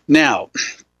 Now,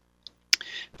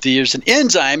 There's an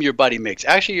enzyme your body makes.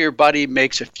 Actually, your body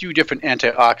makes a few different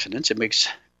antioxidants. It makes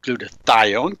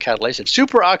glutathione, catalase, and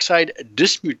superoxide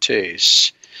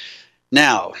dismutase.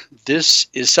 Now, this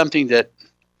is something that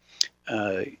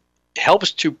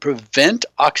helps to prevent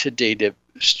oxidative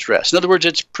stress. In other words,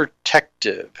 it's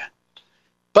protective.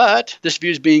 But this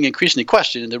view is being increasingly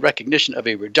questioned in the recognition of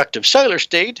a reductive cellular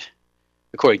state,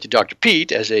 according to Dr.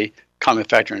 Pete, as a common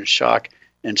factor in shock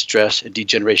and stress and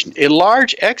degeneration. A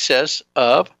large excess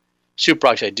of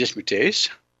superoxide dismutase,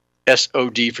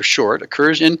 SOD for short,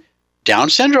 occurs in Down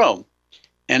syndrome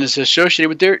and is associated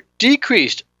with their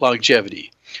decreased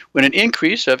longevity. When an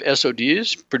increase of SOD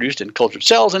is produced in cultured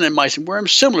cells and in mice and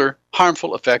worms, similar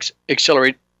harmful effects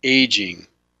accelerate aging.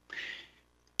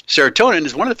 Serotonin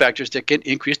is one of the factors that can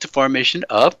increase the formation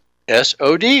of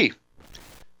SOD.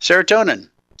 Serotonin,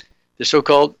 the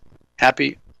so-called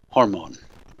happy hormone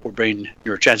or brain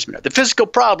neurotransmitter. The physical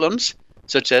problems,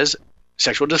 such as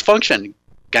sexual dysfunction,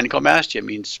 gynecomastia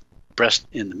means breast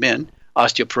in the men,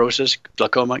 osteoporosis,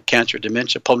 glaucoma, cancer,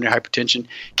 dementia, pulmonary hypertension,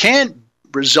 can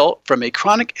result from a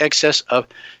chronic excess of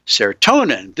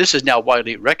serotonin. This is now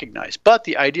widely recognized, but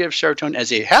the idea of serotonin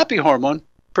as a happy hormone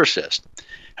persists,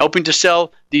 helping to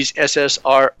sell these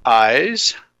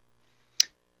SSRIs,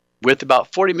 with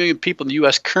about 40 million people in the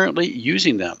U.S. currently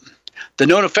using them. The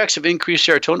known effects of increased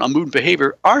serotonin on mood and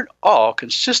behavior aren't all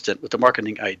consistent with the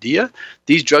marketing idea.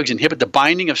 These drugs inhibit the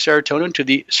binding of serotonin to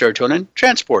the serotonin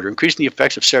transporter, increasing the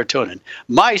effects of serotonin.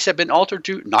 Mice have been altered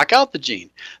to knock out the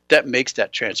gene that makes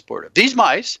that transporter. These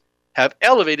mice have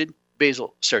elevated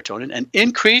basal serotonin and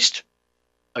increased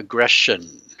aggression.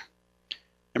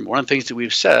 And one of the things that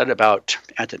we've said about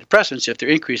antidepressants, if they're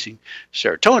increasing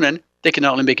serotonin, they can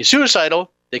not only make you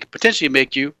suicidal, they can potentially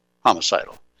make you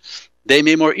homicidal. They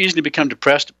may more easily become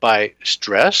depressed by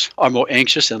stress, are more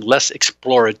anxious and less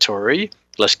exploratory,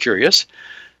 less curious.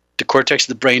 The cortex of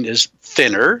the brain is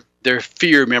thinner, their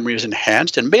fear memory is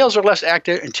enhanced, and males are less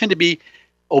active and tend to be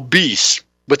obese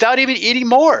without even eating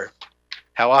more.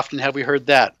 How often have we heard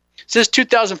that? Since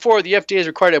 2004, the FDA has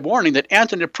required a warning that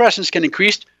antidepressants can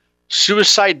increase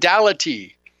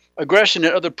suicidality, aggression,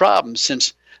 and other problems.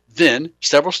 Since then,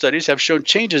 several studies have shown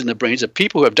changes in the brains of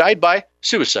people who have died by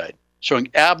suicide, showing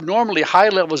abnormally high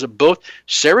levels of both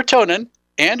serotonin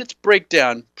and its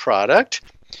breakdown product,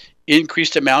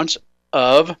 increased amounts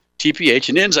of TPH,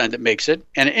 an enzyme that makes it,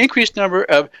 and an increased number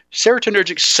of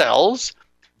serotonergic cells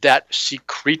that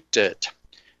secrete it.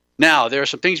 Now, there are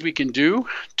some things we can do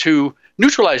to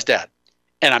neutralize that,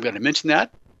 and I'm going to mention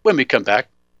that when we come back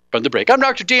from the break. I'm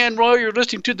Dr. Dan Royal. You're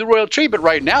listening to The Royal Treatment.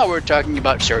 Right now, we're talking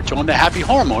about serotonin, the happy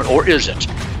hormone, or is it?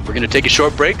 We're going to take a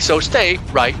short break, so stay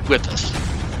right with us.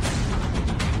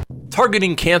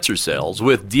 Targeting cancer cells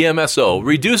with DMSO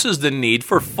reduces the need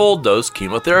for full-dose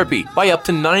chemotherapy by up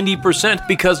to 90%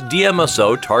 because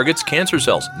DMSO targets cancer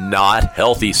cells, not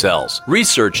healthy cells.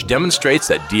 Research demonstrates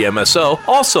that DMSO,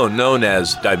 also known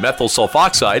as dimethyl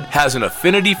sulfoxide, has an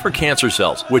affinity for cancer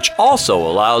cells, which also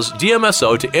allows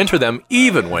DMSO to enter them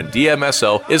even when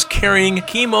DMSO is carrying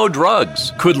chemo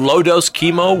drugs. Could low-dose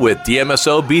chemo with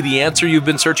DMSO be the answer you've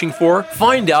been searching for?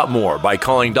 Find out more by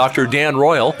calling Dr. Dan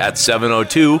Royal at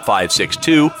 702-562-1454.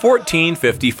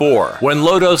 When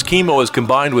low-dose chemo is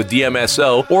combined with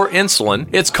DMSO or insulin,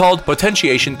 it's called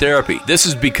potentiation therapy. This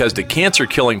is because the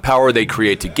cancer-killing power they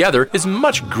create together is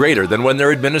much greater than when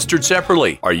they're administered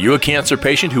separately. Are you a cancer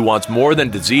patient who wants more than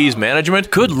disease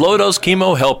management? Could low-dose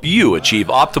chemo help you achieve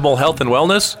optimal health and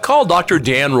wellness? Call Dr.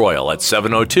 Dan Royal at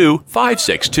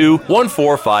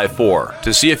 702-562-1454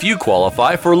 to see if you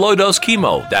qualify for low-dose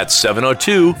chemo. That's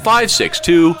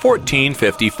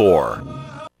 702-562-1454.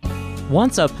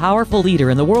 Once a powerful leader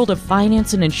in the world of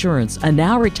finance and insurance, a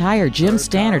now-retired Jim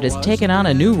Stannard has taken on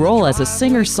a new role as a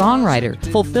singer-songwriter,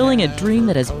 fulfilling a dream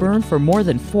that has burned for more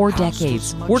than 4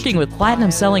 decades. Working with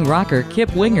platinum-selling rocker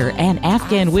Kip Winger and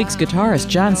Afghan Wigs guitarist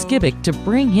John Skibic to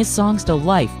bring his songs to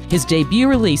life, his debut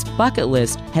release, Bucket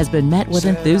List, has been met with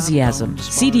enthusiasm.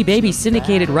 CD Baby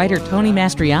syndicated writer Tony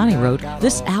Mastriani wrote,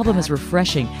 "This album is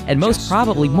refreshing and most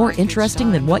probably more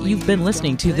interesting than what you've been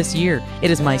listening to this year. It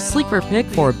is my sleeper pick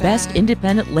for Best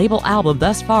Independent Label Album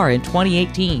thus far in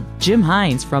 2018. Jim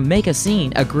Hines from Make a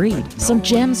Scene agreed. Some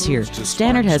gems here.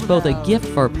 Stannard has both a gift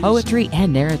for poetry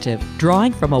and narrative,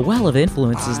 drawing from a well of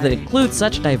influences that include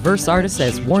such diverse artists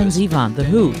as Warren Zevon, The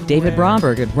Who, David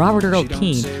Bromberg, and Robert Earl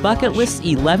Keen. Bucket List's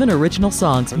 11 original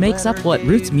songs makes up what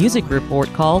Roots Music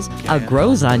Report calls a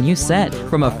Grows on You set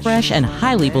from a fresh and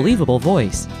highly believable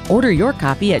voice. Order your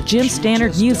copy at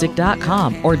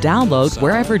jimstannardmusic.com or download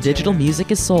wherever digital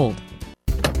music is sold.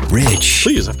 Rich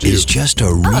is just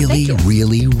a really,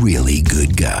 really, really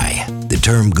good guy. The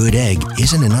term good egg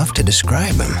isn't enough to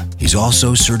describe him. He's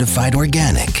also certified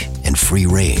organic and free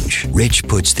range. Rich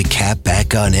puts the cap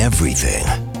back on everything.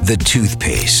 The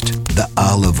toothpaste, the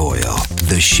olive oil,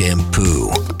 the shampoo,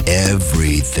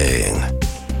 everything.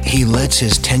 He lets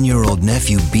his 10-year-old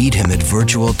nephew beat him at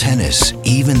virtual tennis,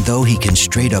 even though he can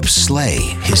straight up slay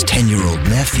his 10-year-old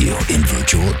nephew in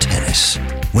virtual tennis.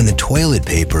 When the toilet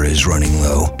paper is running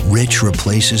low, Rich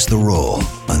replaces the roll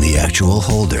on the actual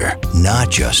holder,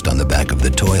 not just on the back of the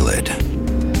toilet.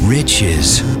 Rich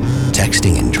is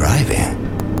texting and driving.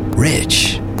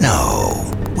 Rich, no.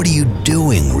 What are you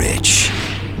doing, Rich?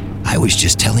 I was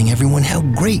just telling everyone how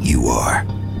great you are.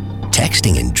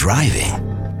 Texting and driving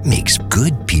makes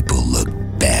good people look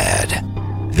bad.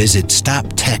 Visit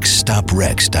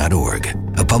StopTextStopWrecks.org.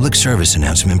 A public service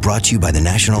announcement brought to you by the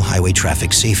National Highway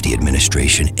Traffic Safety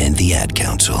Administration and the Ad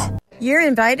Council. You're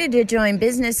invited to join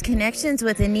Business Connections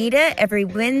with Anita every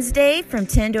Wednesday from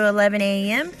 10 to 11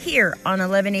 a.m. here on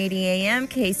 1180 a.m.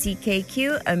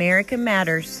 KCKQ America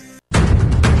Matters.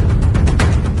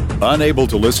 Unable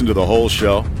to listen to the whole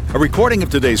show? A recording of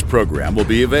today's program will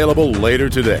be available later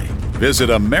today.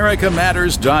 Visit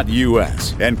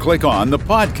americamatters.us and click on the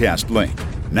podcast link.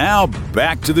 Now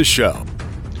back to the show.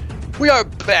 We are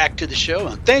back to the show,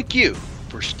 and thank you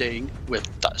for staying with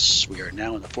us. We are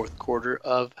now in the fourth quarter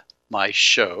of my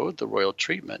show, The Royal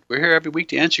Treatment. We're here every week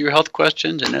to answer your health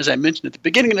questions, and as I mentioned at the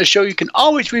beginning of the show, you can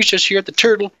always reach us here at the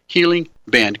Turtle Healing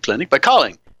Band Clinic by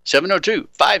calling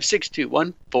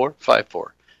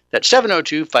 702-562-1454. That's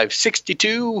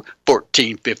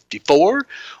 702-562-1454.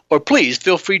 Or please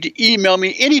feel free to email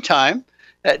me anytime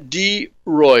at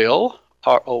droyal,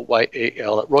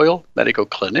 R-O-Y-A-L, at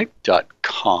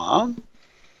royalmedicalclinic.com.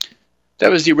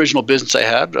 That was the original business I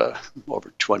had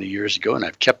over 20 years ago, and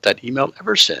I've kept that email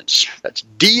ever since. That's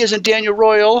D as in Daniel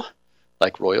Royal,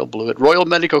 like Royal Blue, at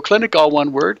royalmedicalclinic, all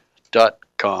one word,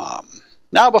 .com.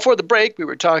 Now, before the break, we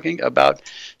were talking about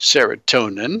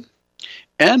serotonin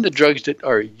and the drugs that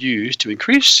are used to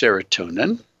increase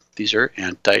serotonin. These are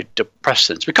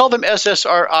antidepressants. We call them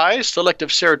SSRIs, selective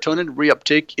serotonin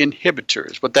reuptake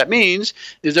inhibitors. What that means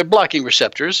is they're blocking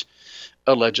receptors,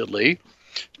 allegedly,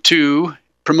 to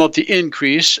promote the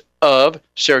increase of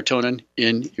serotonin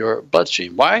in your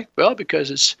bloodstream. Why? Well,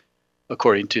 because it's,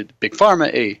 according to Big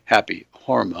Pharma, a happy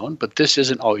hormone, but this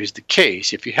isn't always the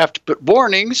case. If you have to put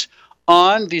warnings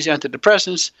on these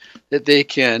antidepressants that they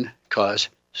can cause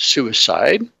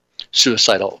suicide,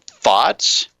 suicidal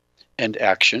thoughts, and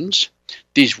actions.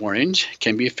 These warnings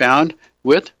can be found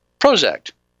with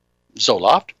Prozac,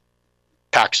 Zoloft,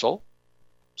 Paxil,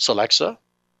 Celexa,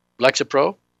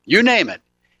 Lexapro, you name it.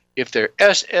 If they're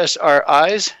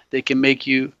SSRIs, they can make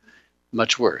you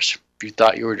much worse. If you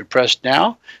thought you were depressed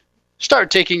now, start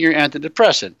taking your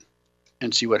antidepressant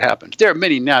and see what happens. There are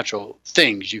many natural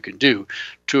things you can do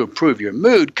to improve your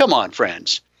mood. Come on,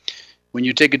 friends. When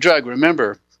you take a drug,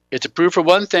 remember, it's approved for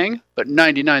one thing, but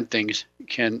 99 things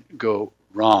can go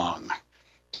wrong.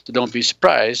 So don't be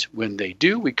surprised when they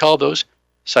do. We call those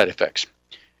side effects.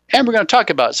 And we're going to talk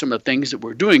about some of the things that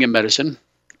we're doing in medicine,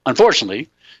 unfortunately,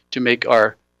 to make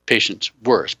our patients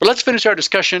worse. But let's finish our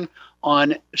discussion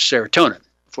on serotonin.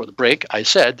 Before the break, I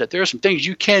said that there are some things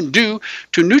you can do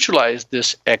to neutralize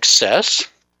this excess,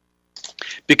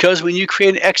 because when you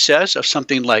create an excess of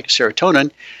something like serotonin,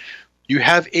 you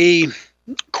have a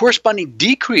corresponding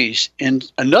decrease in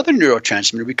another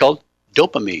neurotransmitter we call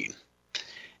dopamine.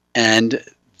 And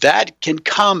that can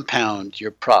compound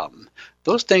your problem.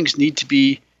 Those things need to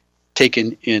be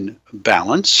taken in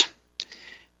balance.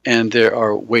 And there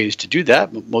are ways to do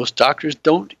that, but most doctors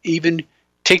don't even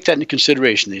take that into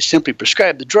consideration. They simply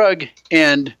prescribe the drug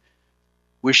and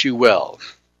wish you well.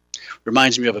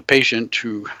 Reminds me of a patient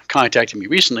who contacted me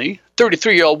recently,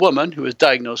 33-year-old woman who was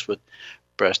diagnosed with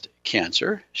breast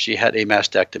cancer. She had a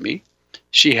mastectomy.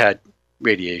 She had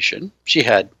radiation. She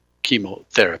had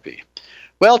chemotherapy.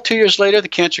 Well, 2 years later, the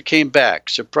cancer came back.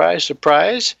 Surprise,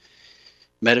 surprise.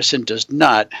 Medicine does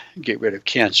not get rid of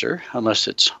cancer unless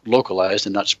it's localized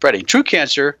and not spreading. True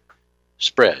cancer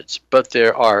spreads, but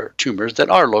there are tumors that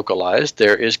are localized.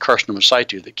 There is carcinoma in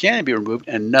situ that can be removed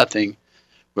and nothing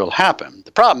will happen.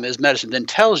 The problem is medicine then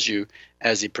tells you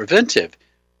as a preventive,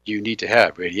 you need to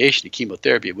have radiation and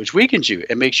chemotherapy, which weakens you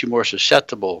and makes you more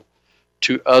susceptible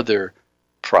to other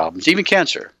problems, even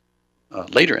cancer,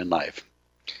 later in life.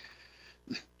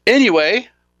 Anyway,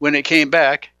 when it came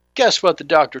back, guess what the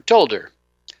doctor told her?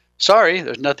 Sorry,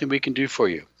 there's nothing we can do for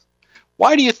you.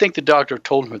 Why do you think the doctor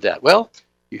told her that? Well,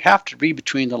 you have to read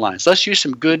between the lines. Let's use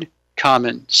some good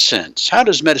common sense. How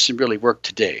does medicine really work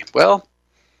today? Well,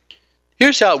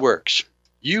 here's how it works.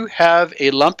 you have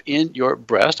a lump in your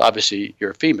breast. Obviously,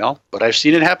 you're a female, but I've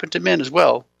seen it happen to men as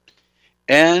well.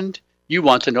 And you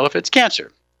want to know if it's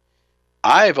cancer.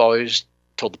 I've always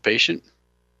told the patient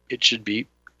it should be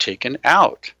taken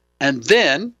out. And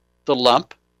then the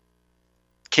lump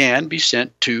can be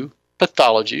sent to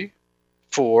pathology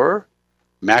for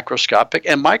macroscopic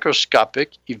and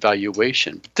microscopic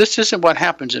evaluation. But this isn't what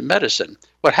happens in medicine.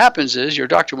 What happens is your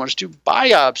doctor wants to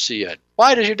biopsy it.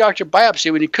 Why does your doctor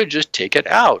biopsy when he could just take it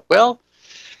out? Well,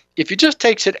 if he just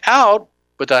takes it out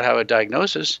without having a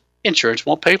diagnosis, insurance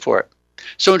won't pay for it.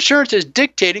 So insurance is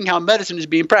dictating how medicine is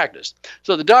being practiced.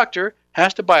 So the doctor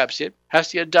has to biopsy it, has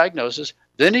to get a diagnosis,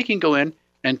 then he can go in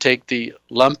and take the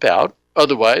lump out.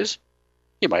 Otherwise,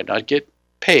 he might not get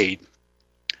paid.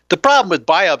 The problem with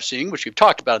biopsying, which we've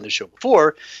talked about in the show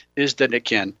before, is that it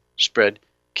can spread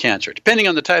cancer. Depending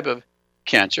on the type of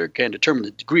cancer, it can determine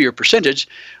the degree or percentage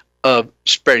of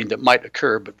spreading that might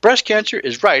occur. But breast cancer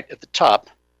is right at the top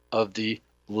of the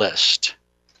list.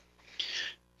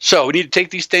 So we need to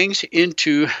take these things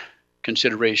into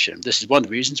consideration. This is one of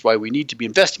the reasons why we need to be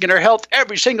investing in our health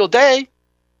every single day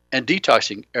and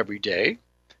detoxing every day.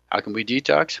 How can we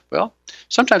detox? Well,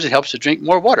 sometimes it helps to drink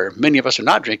more water. Many of us are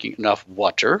not drinking enough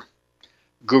water.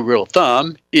 Good rule of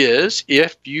thumb is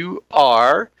if you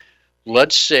are,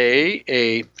 let's say,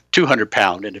 a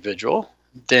 200-pound individual,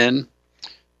 then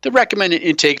the recommended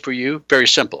intake for you, very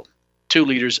simple, 2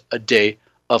 liters a day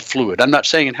of fluid. I'm not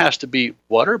saying it has to be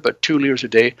water, but 2 liters a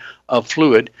day of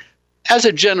fluid as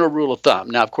a general rule of thumb.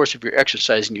 Now, of course, if you're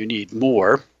exercising, you need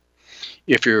more.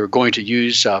 If you're going to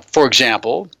use, for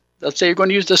example, let's say you're going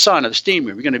to use the sauna, the steam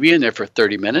room, you're going to be in there for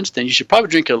 30 minutes, then you should probably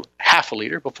drink a half a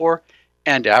liter before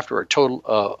and after, a total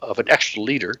of an extra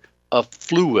liter of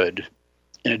fluid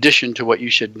in addition to what you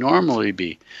should normally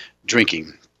be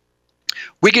drinking.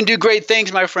 We can do great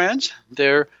things, my friends.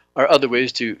 There are other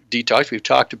ways to detox we've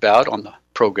talked about on the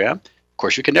program. Of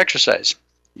course, you can exercise.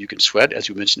 You can sweat, as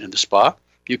we mentioned in the spa.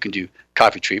 You can do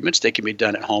coffee treatments. They can be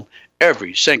done at home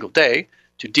every single day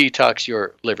to detox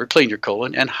your liver, clean your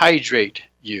colon, and hydrate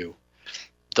you.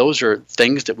 Those are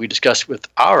things that we discuss with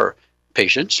our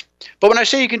patients. But when I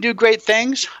say you can do great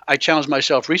things, I challenged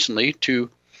myself recently to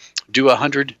do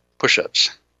 100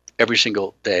 push-ups every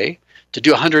single day, to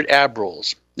do 100 ab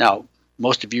rolls. Now,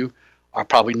 most of you are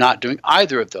probably not doing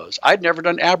either of those. I'd never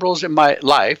done ab rolls in my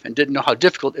life and didn't know how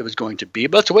difficult it was going to be,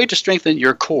 but it's a way to strengthen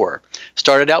your core.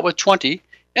 Started out with 20,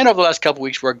 and over the last couple of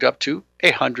weeks worked up to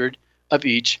 100 of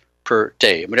each per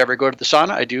day. And whenever I go to the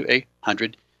sauna, I do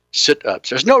 100 sit-ups.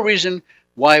 There's no reason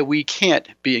why we can't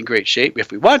be in great shape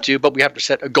if we want to, but we have to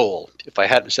set a goal. If I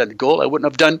hadn't set a goal, I wouldn't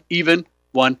have done even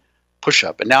one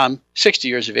push-up. And now I'm 60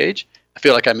 years of age. I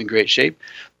feel like I'm in great shape,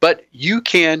 but you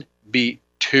can be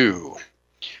too.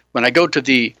 When I go to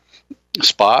the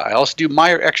spa, I also do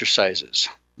Meyer exercises,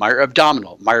 Meyer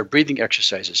abdominal, Meyer breathing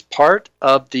exercises, part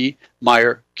of the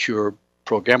Meyer Cure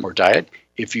program or diet.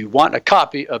 If you want a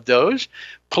copy of those,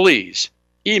 please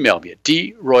email me at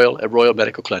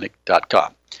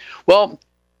droyal@royalmedicalclinic.com. Well,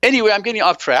 anyway, I'm getting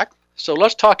off track, so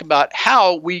let's talk about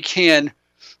how we can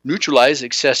neutralize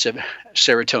excessive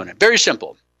serotonin. Very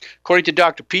simple. According to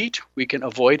Dr. Pete, we can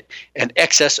avoid an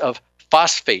excess of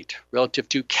phosphate relative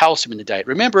to calcium in the diet.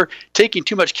 Remember, taking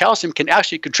too much calcium can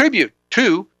actually contribute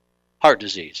to heart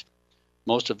disease.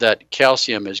 Most of that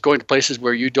calcium is going to places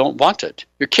where you don't want it.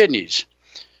 Your kidneys,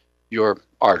 your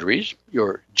arteries,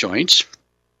 your joints.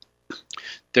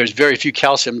 There's very few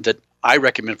calcium that I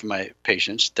recommend for my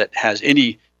patients that has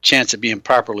any chance of being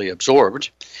properly absorbed.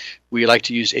 We like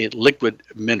to use a liquid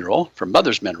mineral from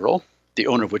Mother's Mineral, the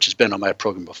owner of which has been on my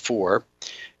program before.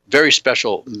 Very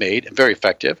special made and very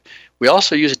effective. We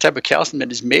also use a type of calcium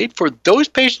that is made for those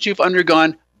patients who've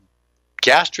undergone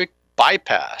gastric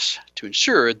bypass to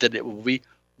ensure that it will be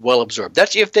well absorbed.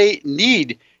 That's if they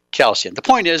need calcium. The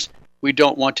point is, we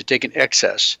don't want to take an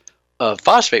excess of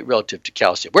phosphate relative to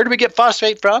calcium. Where do we get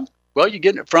phosphate from? Well, you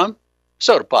get it from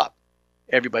soda pop.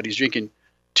 Everybody's drinking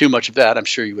too much of that, I'm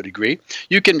sure you would agree.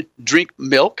 You can drink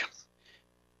milk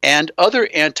and other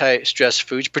anti-stress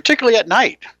foods, particularly at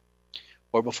night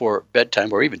or before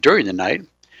bedtime or even during the night,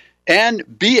 and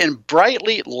be in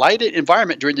brightly lighted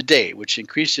environment during the day, which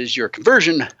increases your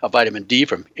conversion of vitamin D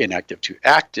from inactive to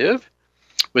active.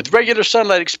 With regular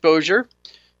sunlight exposure,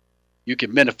 you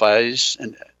can minimize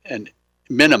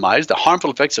the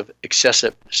harmful effects of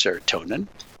excessive serotonin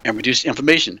and reduce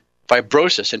inflammation,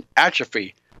 fibrosis, and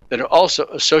atrophy that are also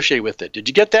associated with it. Did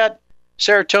you get that?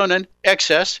 Serotonin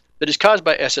excess that is caused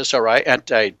by SSRI,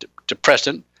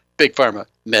 antidepressant, big pharma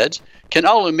meds, can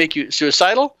not only make you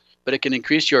suicidal, but it can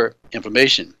increase your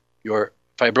inflammation, your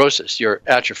fibrosis, your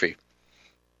atrophy.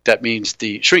 That means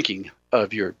the shrinking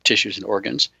of your tissues and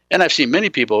organs. And I've seen many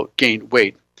people gain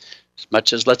weight as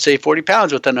much as, let's say, 40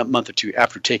 pounds within a month or two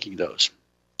after taking those.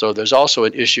 So there's also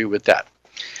an issue with that.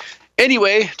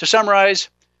 Anyway, to summarize,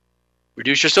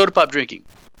 reduce your soda pop drinking.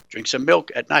 Drink some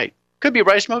milk at night. Could be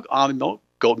rice milk, almond milk,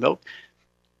 goat milk.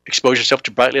 Expose yourself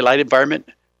to brightly light environment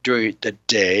during the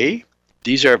day.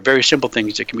 These are very simple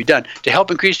things that can be done to help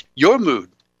increase your mood,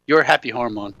 your happy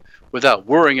hormone, without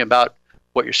worrying about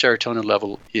what your serotonin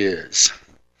level is.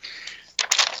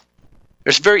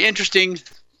 There's very interesting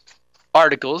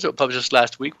articles that were published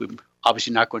last week. We're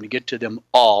obviously not going to get to them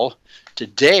all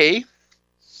today,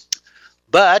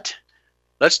 but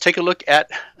let's take a look at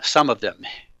some of them.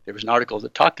 There was an article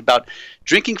that talked about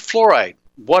drinking fluoride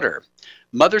water.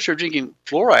 Mothers who are drinking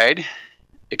fluoride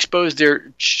expose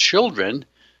their children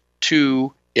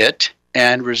to it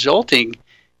and resulting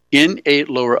in a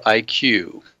lower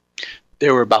IQ.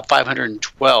 There were about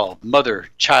 512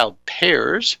 mother-child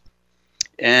pairs,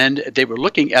 and they were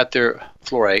looking at their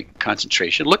fluoride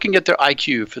concentration, looking at their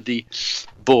IQ for the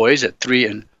boys at 3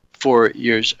 and 4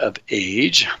 years of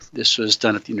age. This was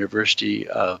done at the University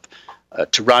of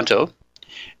Toronto,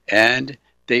 and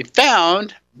they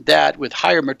found that with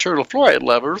higher maternal fluoride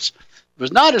levels, it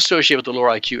was not associated with the lower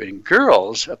IQ in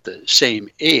girls of the same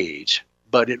age,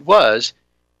 but it was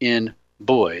in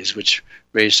boys, which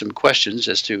raised some questions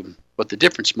as to what the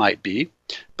difference might be.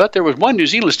 But there was one New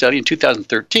Zealand study in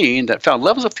 2013 that found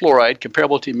levels of fluoride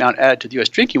comparable to the amount added to the U.S.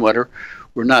 drinking water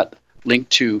were not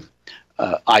linked to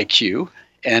IQ.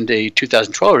 And a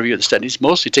 2012 review of the studies,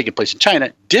 mostly taking place in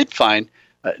China, did find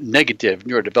negative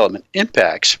neurodevelopment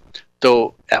impacts,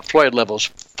 though at fluoride levels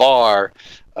far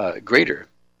greater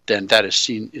than that is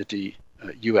seen at the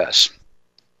U.S.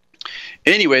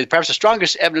 Anyway, perhaps the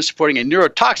strongest evidence supporting a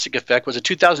neurotoxic effect was a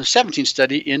 2017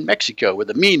 study in Mexico, where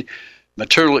the mean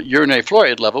maternal urinary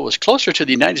fluoride level was closer to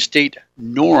the United States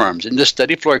norms. In this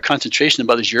study, fluoride concentration in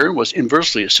the mother's urine was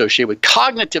inversely associated with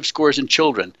cognitive scores in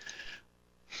children.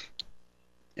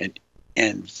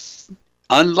 And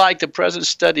unlike the present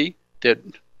study that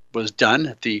was done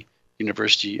at the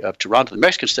University of Toronto, the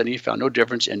Mexican study found no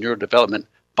difference in neurodevelopment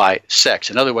by sex.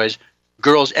 In other words,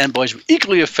 girls and boys were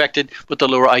equally affected with the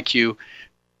lower IQ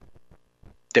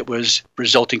that was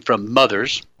resulting from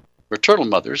mothers, maternal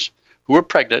mothers, who were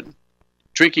pregnant,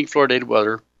 drinking fluoridated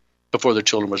water before their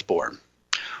children was born.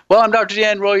 Well, I'm Dr.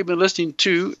 Dan Royal. You've been listening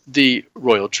to The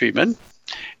Royal Treatment,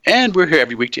 and we're here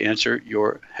every week to answer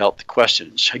your health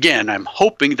questions. Again, I'm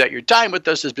hoping that your time with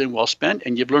us has been well spent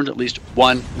and you've learned at least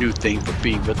one new thing for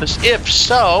being with us. If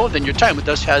so, then your time with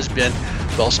us has been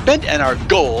well spent and our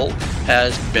goal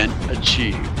has been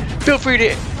achieved. Feel free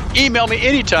to email me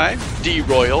anytime,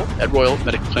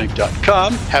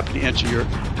 droyal@royalmedicalclinic.com. Happy to answer your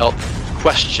health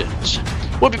questions.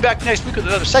 We'll be back next week with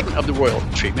another segment of The Royal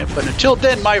Treatment. But until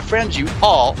then, my friends, you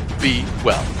all be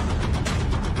well.